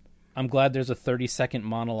said, "I'm glad there's a 30-second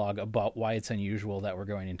monologue about why it's unusual that we're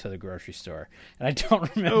going into the grocery store." And I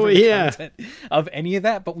don't remember the content of any of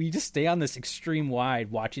that, but we just stay on this extreme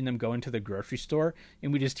wide watching them go into the grocery store,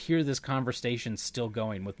 and we just hear this conversation still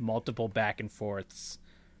going with multiple back and forths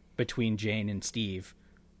between Jane and Steve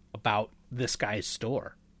about this guy's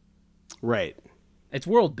store. Right. It's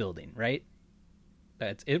world building, right?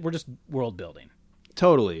 We're just world building.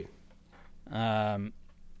 Totally.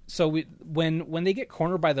 So when they get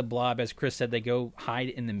cornered by the blob, as Chris said, they go hide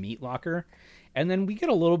in the meat locker, and then we get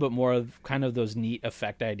a little bit more of kind of those neat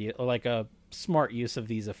effect idea, or like a smart use of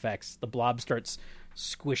these effects. The blob starts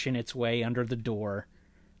squishing its way under the door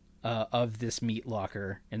of this meat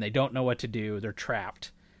locker, and they don't know what to do. They're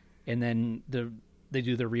trapped, and then they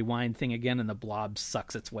do the rewind thing again, and the blob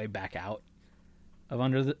sucks its way back out of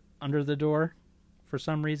under the door for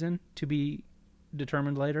some reason, to be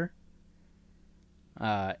determined later.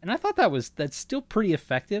 And I thought that's still pretty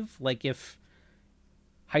effective. Like if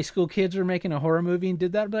high school kids were making a horror movie and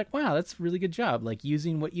did that, I'd be like, wow, that's a really good job. Like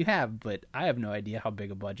using what you have, but I have no idea how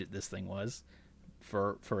big a budget this thing was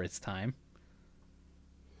for its time.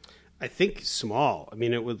 I think small. I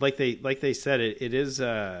mean, it was like they said, it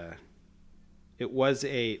was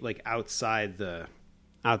a like outside the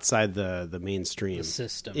mainstream. The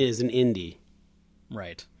system. It is an indie.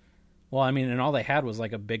 Right. Well, I mean, and all they had was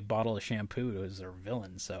like a big bottle of shampoo as their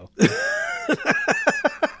villain, so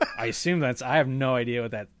I assume I have no idea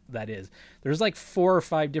what that is. There's like 4 or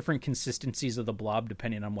 5 different consistencies of the blob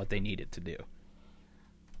depending on what they need it to do.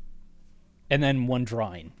 And then one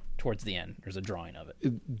drawing towards the end. There's a drawing of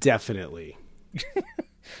it. Definitely.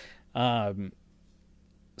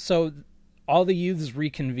 So all the youths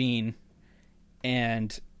reconvene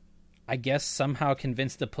and I guess somehow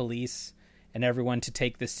convince the police and everyone to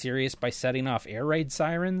take this serious by setting off air raid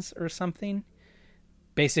sirens or something.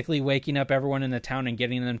 Basically waking up everyone in the town and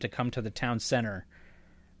getting them to come to the town center,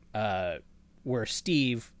 where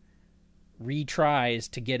Steve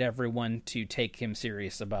retries to get everyone to take him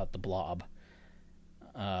serious about the blob.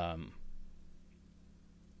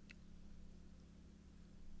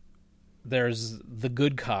 there's the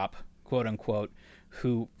good cop, quote unquote,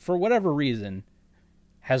 who, for whatever reason,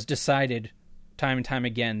 has decided time and time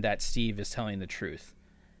again that Steve is telling the truth,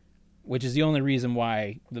 which is the only reason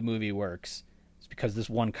why the movie works. It's because this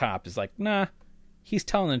one cop is like, nah, he's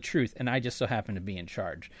telling the truth, and I just so happen to be in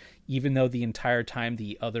charge. Even though the entire time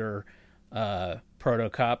the other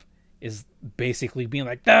proto-cop is basically being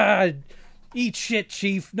like, eat shit,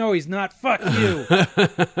 Chief. No, he's not. Fuck you.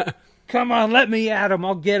 Come on, let me at him.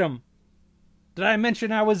 I'll get him. Did I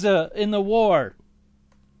mention I was in the war?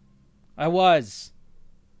 I was.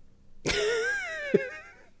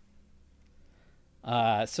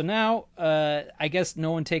 So now, I guess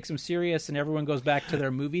no one takes him serious and everyone goes back to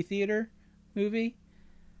their movie theater movie.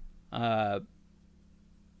 Because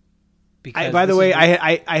by the way,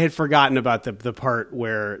 I had forgotten about the part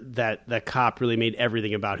where that cop really made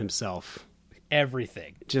everything about himself.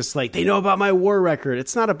 Everything. Just like, they know about my war record.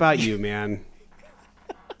 It's not about you, man.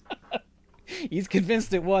 He's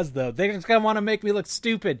convinced it was, though. They just want to make me look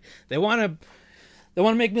stupid. They want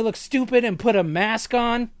to make me look stupid and put a mask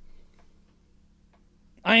on.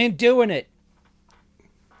 I ain't doing it.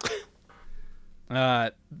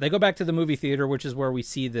 They go back to the movie theater, which is where we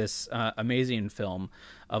see this amazing film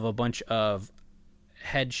of a bunch of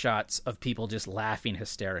headshots of people just laughing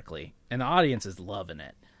hysterically. And the audience is loving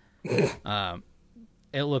it.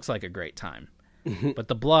 It looks like a great time. But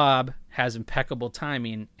the Blob has impeccable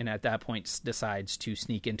timing, and at that point decides to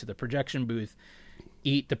sneak into the projection booth,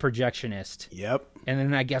 eat the projectionist. Yep. And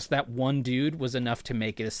then I guess that one dude was enough to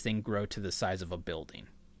make this thing grow to the size of a building.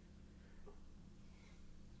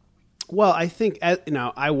 Well, I think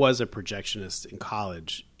I was a projectionist in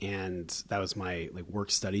college, and that was my work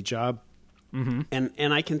study job. Mm-hmm.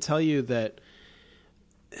 And I can tell you that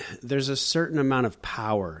there's a certain amount of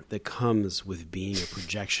power that comes with being a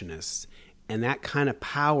projectionist. And that kind of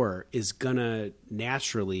power is going to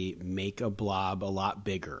naturally make a blob a lot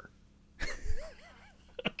bigger.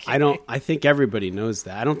 Okay. I think everybody knows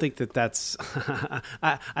that. I don't think that's,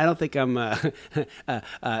 I don't think I'm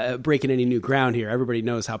breaking any new ground here. Everybody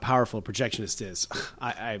knows how powerful a projectionist is.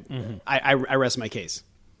 I rest my case.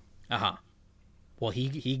 Uh-huh. Well,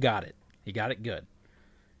 he got it. He got it good.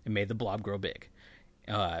 It made the blob grow big.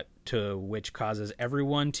 To which causes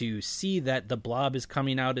everyone to see that the blob is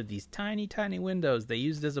coming out of these tiny, tiny windows they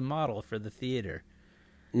used as a model for the theater.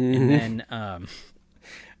 Mm-hmm. And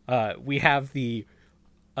then we have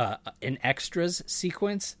an extras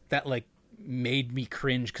sequence that made me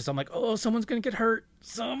cringe because I'm like, oh, someone's gonna get hurt.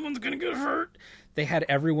 Someone's gonna get hurt. They had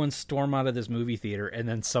everyone storm out of this movie theater, and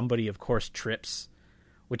then somebody, of course, trips,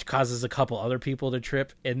 which causes a couple other people to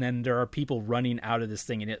trip, and then there are people running out of this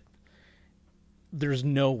thing, and there's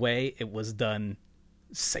no way it was done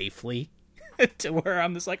safely to where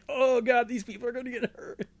I'm just like, oh god, these people are going to get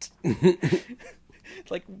hurt.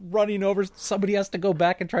 Running over, somebody has to go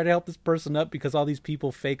back and try to help this person up because all these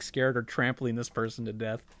people fake scared are trampling this person to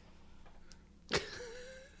death.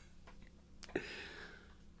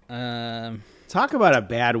 Talk about a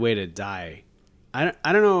bad way to die. I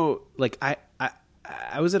don't know,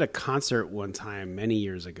 I was at a concert one time many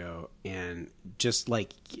years ago and just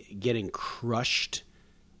getting crushed,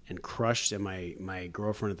 and my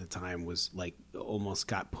girlfriend at the time was almost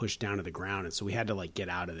got pushed down to the ground, and so we had to get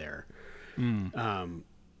out of there.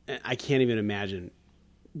 I can't even imagine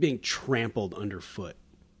being trampled underfoot.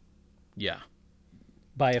 Yeah.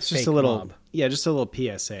 By a it's fake just a little mob. Yeah, just a little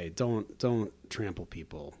PSA. Don't trample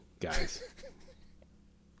people, guys.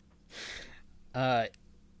 At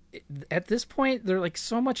this point,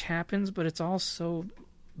 so much happens, but it's all so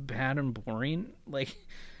bad and boring.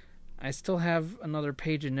 I still have another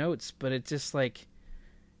page of notes, but it just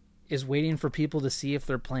is waiting for people to see if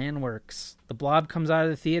their plan works. The blob comes out of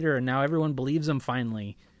the theater, and now everyone believes him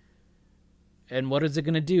finally. And what is it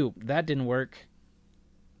going to do? That didn't work.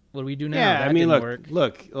 What do we do now? Yeah, that didn't work.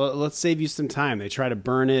 Look, let's save you some time. They try to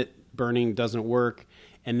burn it. Burning doesn't work.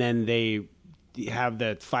 And then they have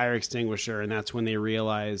the fire extinguisher, and that's when they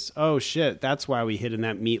realize, oh shit, that's why we hid in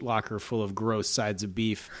that meat locker full of gross sides of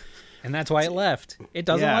beef. And that's why it left. It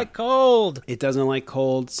doesn't like cold. It doesn't like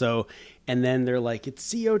cold. So, and then they're like,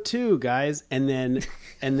 it's CO2, guys. And then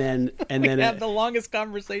we have the longest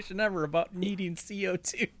conversation ever about needing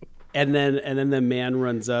CO2. And then the man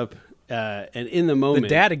runs up, and in the moment, the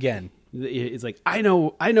dad again. It's like, I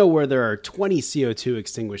know where there are 20 CO2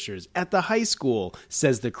 extinguishers at the high school,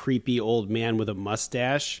 says the creepy old man with a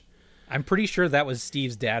mustache. I'm pretty sure that was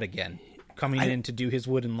Steve's dad again. coming in to do his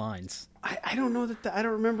wooden lines. I don't know that I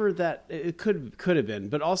don't remember that. It could have been,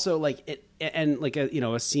 but also like it, and like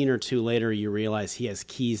a scene or two later, you realize he has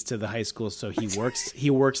keys to the high school, so he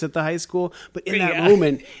works at the high school. But in that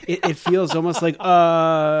moment, it feels almost like there's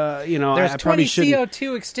I 20 probably shouldn't.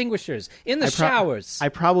 CO2 extinguishers in the showers. I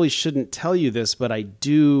probably shouldn't tell you this, but I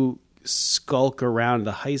do skulk around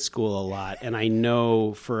the high school a lot, and I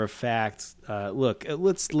know for a fact. Look,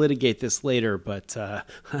 let's litigate this later, but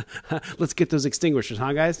let's get those extinguishers,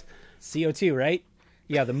 huh, guys? CO2, right?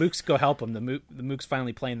 Yeah, the mooks go help them. The mooks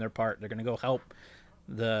finally playing their part. They're going to go help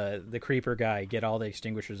the creeper guy get all the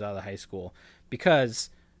extinguishers out of the high school because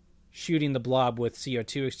shooting the blob with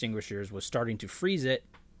CO2 extinguishers was starting to freeze it.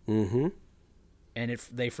 Mm-hmm. And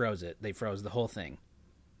they froze it. They froze the whole thing.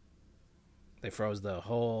 They froze the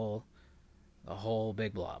whole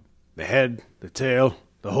big blob. The head, the tail,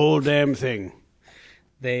 the whole damn thing.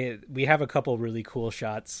 We have a couple really cool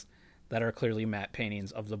shots that are clearly matte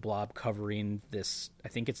paintings of the blob covering this. I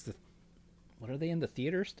think it's what are they in the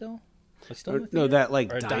theater still? No, that like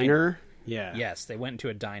diner. Yeah. Yes, they went into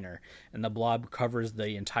a diner, and the blob covers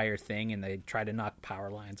the entire thing, and they try to knock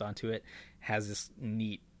power lines onto it. Has this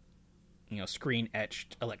neat, screen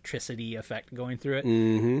etched electricity effect going through it.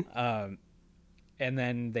 Mm-hmm. And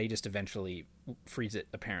then they just eventually freeze it.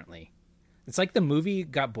 Apparently. It's like the movie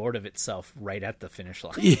got bored of itself right at the finish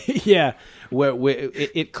line. Yeah,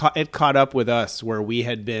 it caught up with us where we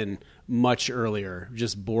had been much earlier,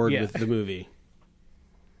 just bored with the movie.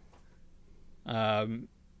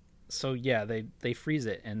 So yeah, they freeze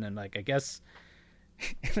it, and then I guess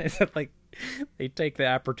they take the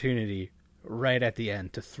opportunity right at the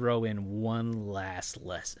end to throw in one last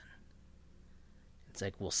lesson. It's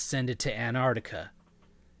like, we'll send it to Antarctica.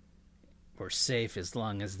 We're safe as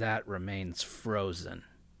long as that remains frozen.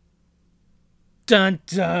 Dun,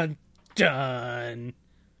 dun, dun.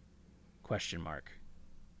 Question mark.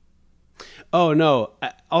 Oh, no.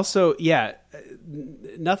 Also, yeah,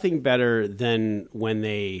 nothing better than when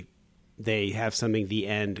they have something, the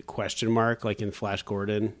end, question mark, like in Flash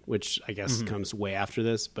Gordon, which I guess comes way after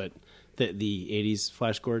this, but the 80s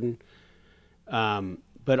Flash Gordon.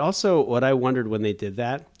 But also, what I wondered when they did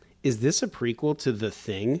that, is this a prequel to The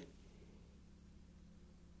Thing?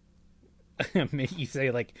 You say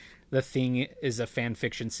The Thing is a fan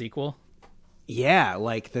fiction sequel? Yeah,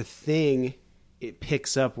 like The Thing, it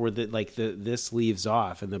picks up where this leaves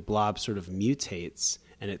off, and the blob sort of mutates,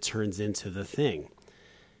 and it turns into The Thing.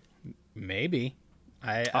 Maybe.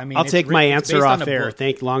 I mean, I'll take my answer off air.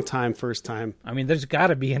 Book. Long time, first time. I mean, there's got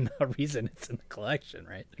to be a reason it's in the collection,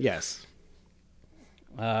 right? Yes.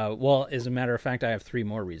 Well, as a matter of fact, I have 3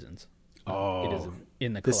 more reasons. It is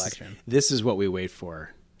in the collection. This is what we wait for.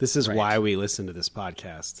 This is why we listen to this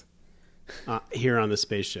podcast here on the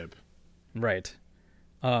spaceship. Right.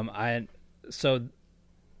 So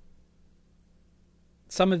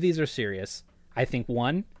some of these are serious. I think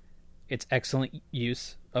 1, it's excellent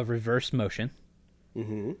use of reverse motion.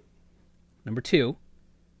 Mm-hmm. Number 2,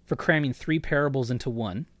 for cramming 3 parables into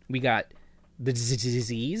one, we got the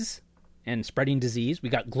disease and spreading disease. We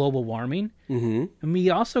got global warming. Mm-hmm. And we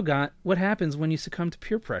also got what happens when you succumb to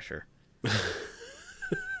peer pressure.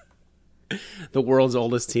 The world's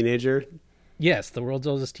oldest teenager? Yes, the world's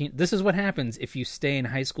oldest teen. This is what happens if you stay in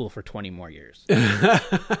high school for 20 more years.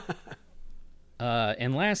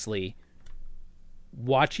 And lastly,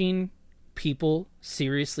 watching people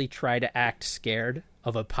seriously try to act scared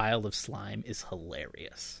of a pile of slime is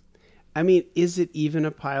hilarious. I mean, is it even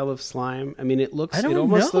a pile of slime? I mean, it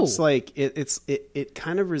almost know. looks like it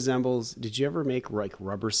kind of resembles. Did you ever make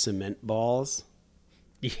rubber cement balls?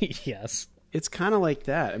 Yes. It's kind of like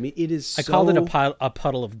that. I mean, it is. I called it a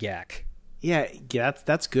puddle of gack. Yeah,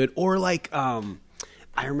 that's good. Or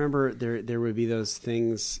I remember there would be those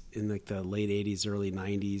things in the late 80s, early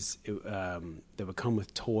 90s that would come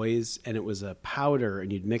with toys, and it was a powder,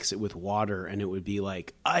 and you'd mix it with water, and it would be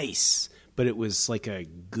like ice, but it was like a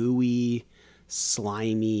gooey,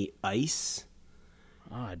 slimy ice.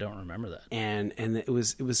 Oh, I don't remember that. And it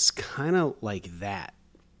was kind of like that.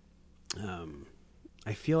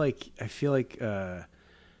 I feel like there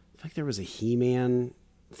was a He-Man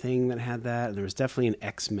thing that had that, and there was definitely an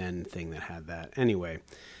X-Men thing that had that. Anyway,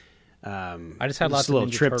 I just had lots a little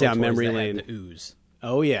of trip down memory lane. The ooze.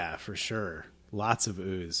 Oh yeah, for sure. Lots of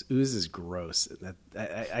ooze. Ooze is gross.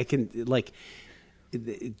 I can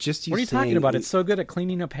just. What are you talking about? It's so good at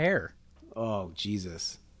cleaning up hair. Oh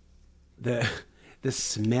Jesus, the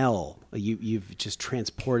smell. You've just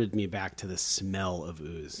transported me back to the smell of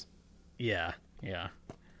ooze. Yeah.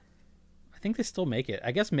 I think they still make it.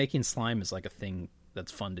 I guess making slime is like a thing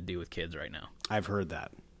that's fun to do with kids right now. I've heard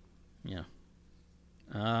that. Yeah.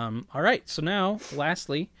 All right. So now,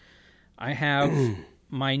 lastly, I have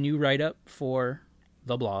my new write-up for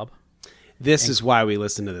The Blob. This is why we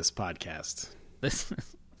listen to this podcast. This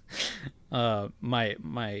is my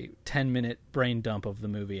 10-minute brain dump of the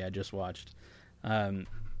movie I just watched.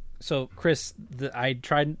 So, Chris, I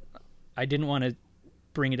didn't want to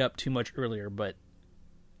bring it up too much earlier, but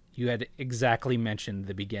you had exactly mentioned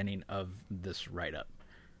the beginning of this write-up.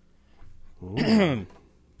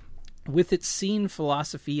 With its scene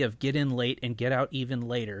philosophy of get in late and get out even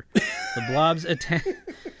later, the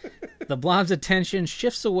Blob's attention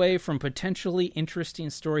shifts away from potentially interesting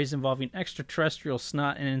stories involving extraterrestrial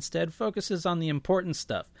snot and instead focuses on the important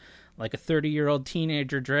stuff, like a 30-year-old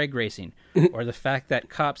teenager drag racing, or the fact that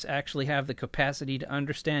cops actually have the capacity to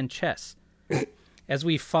understand chess. As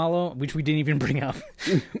we follow, which we didn't even bring up,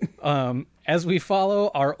 as we follow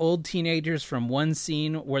our old teenagers from one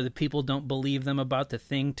scene where the people don't believe them about the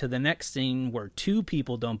thing to the next scene where two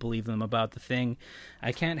people don't believe them about the thing,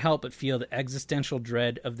 I can't help but feel the existential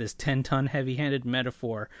dread of this 10-ton heavy-handed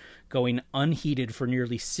metaphor going unheeded for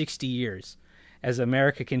nearly 60 years. As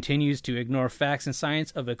America continues to ignore facts and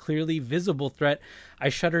science of a clearly visible threat, I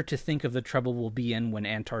shudder to think of the trouble we'll be in when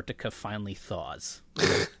Antarctica finally thaws.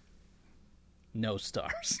 No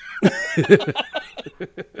stars.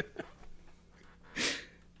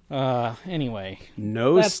 Anyway.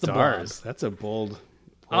 No stars. That's a bold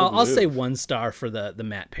I'll say 1 star for the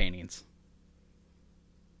matte paintings.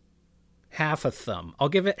 Half a thumb. I'll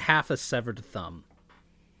give it half a severed thumb.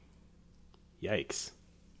 Yikes.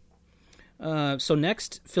 So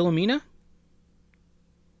next, Philomena.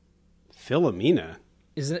 Philomena?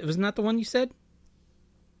 Wasn't that the one you said?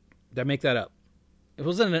 Did I make that up? It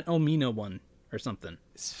wasn't an Omina one or something.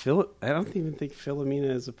 I don't even think Philomena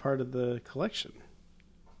is a part of the collection.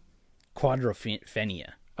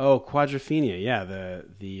 Quadrophenia. Oh, Quadrophenia. Yeah,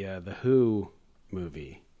 the Who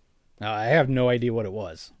movie. I have no idea what it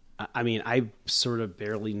was. I mean, I sort of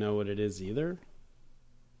barely know what it is either.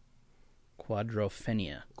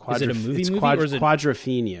 Quadrophenia. Is it a movie or is it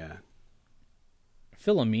Quadrophenia?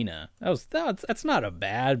 Philomena. That's not a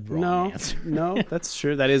bad wrong answer. No, that's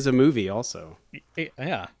true. That is a movie also.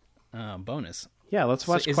 Yeah. Bonus. Yeah, let's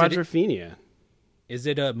watch Quadrophenia. Is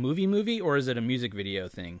it a movie or is it a music video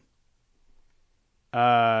thing?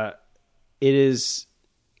 It is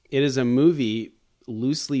a movie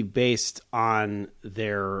loosely based on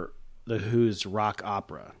the Who's rock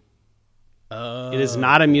opera. Oh. It is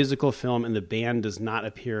not a musical film, and the band does not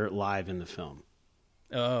appear live in the film.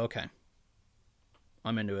 Oh, okay.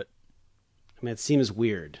 I'm into it. I mean, it seems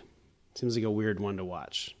weird. It seems like a weird one to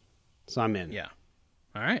watch. So I'm in. Yeah.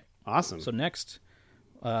 All right. Awesome. So next,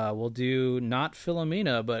 we'll do not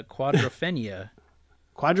Philomena, but Quadrophenia.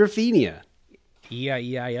 Quadrophenia.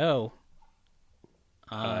 E-I-E-I-O.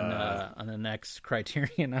 On the next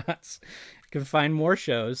Criterion Knots. You can find more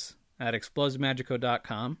shows at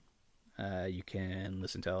explosivemagico.com. You can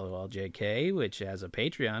listen to LOLJK, which has a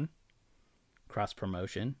Patreon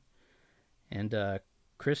cross-promotion. And,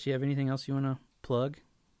 Chris, do you have anything else you want to plug?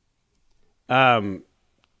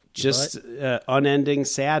 Just Unending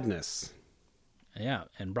Sadness. Yeah,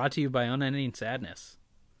 and brought to you by Unending Sadness.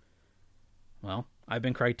 Well, I've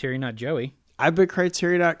been Criterion Not Joey. I've been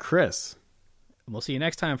Criterion Not Chris. And we'll see you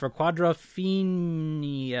next time for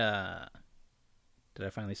Quadrophenia. Did I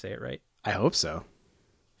finally say it right? I hope so.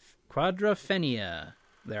 Quadrophenia.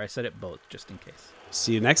 There, I said it both, just in case.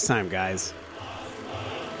 See you next time, guys.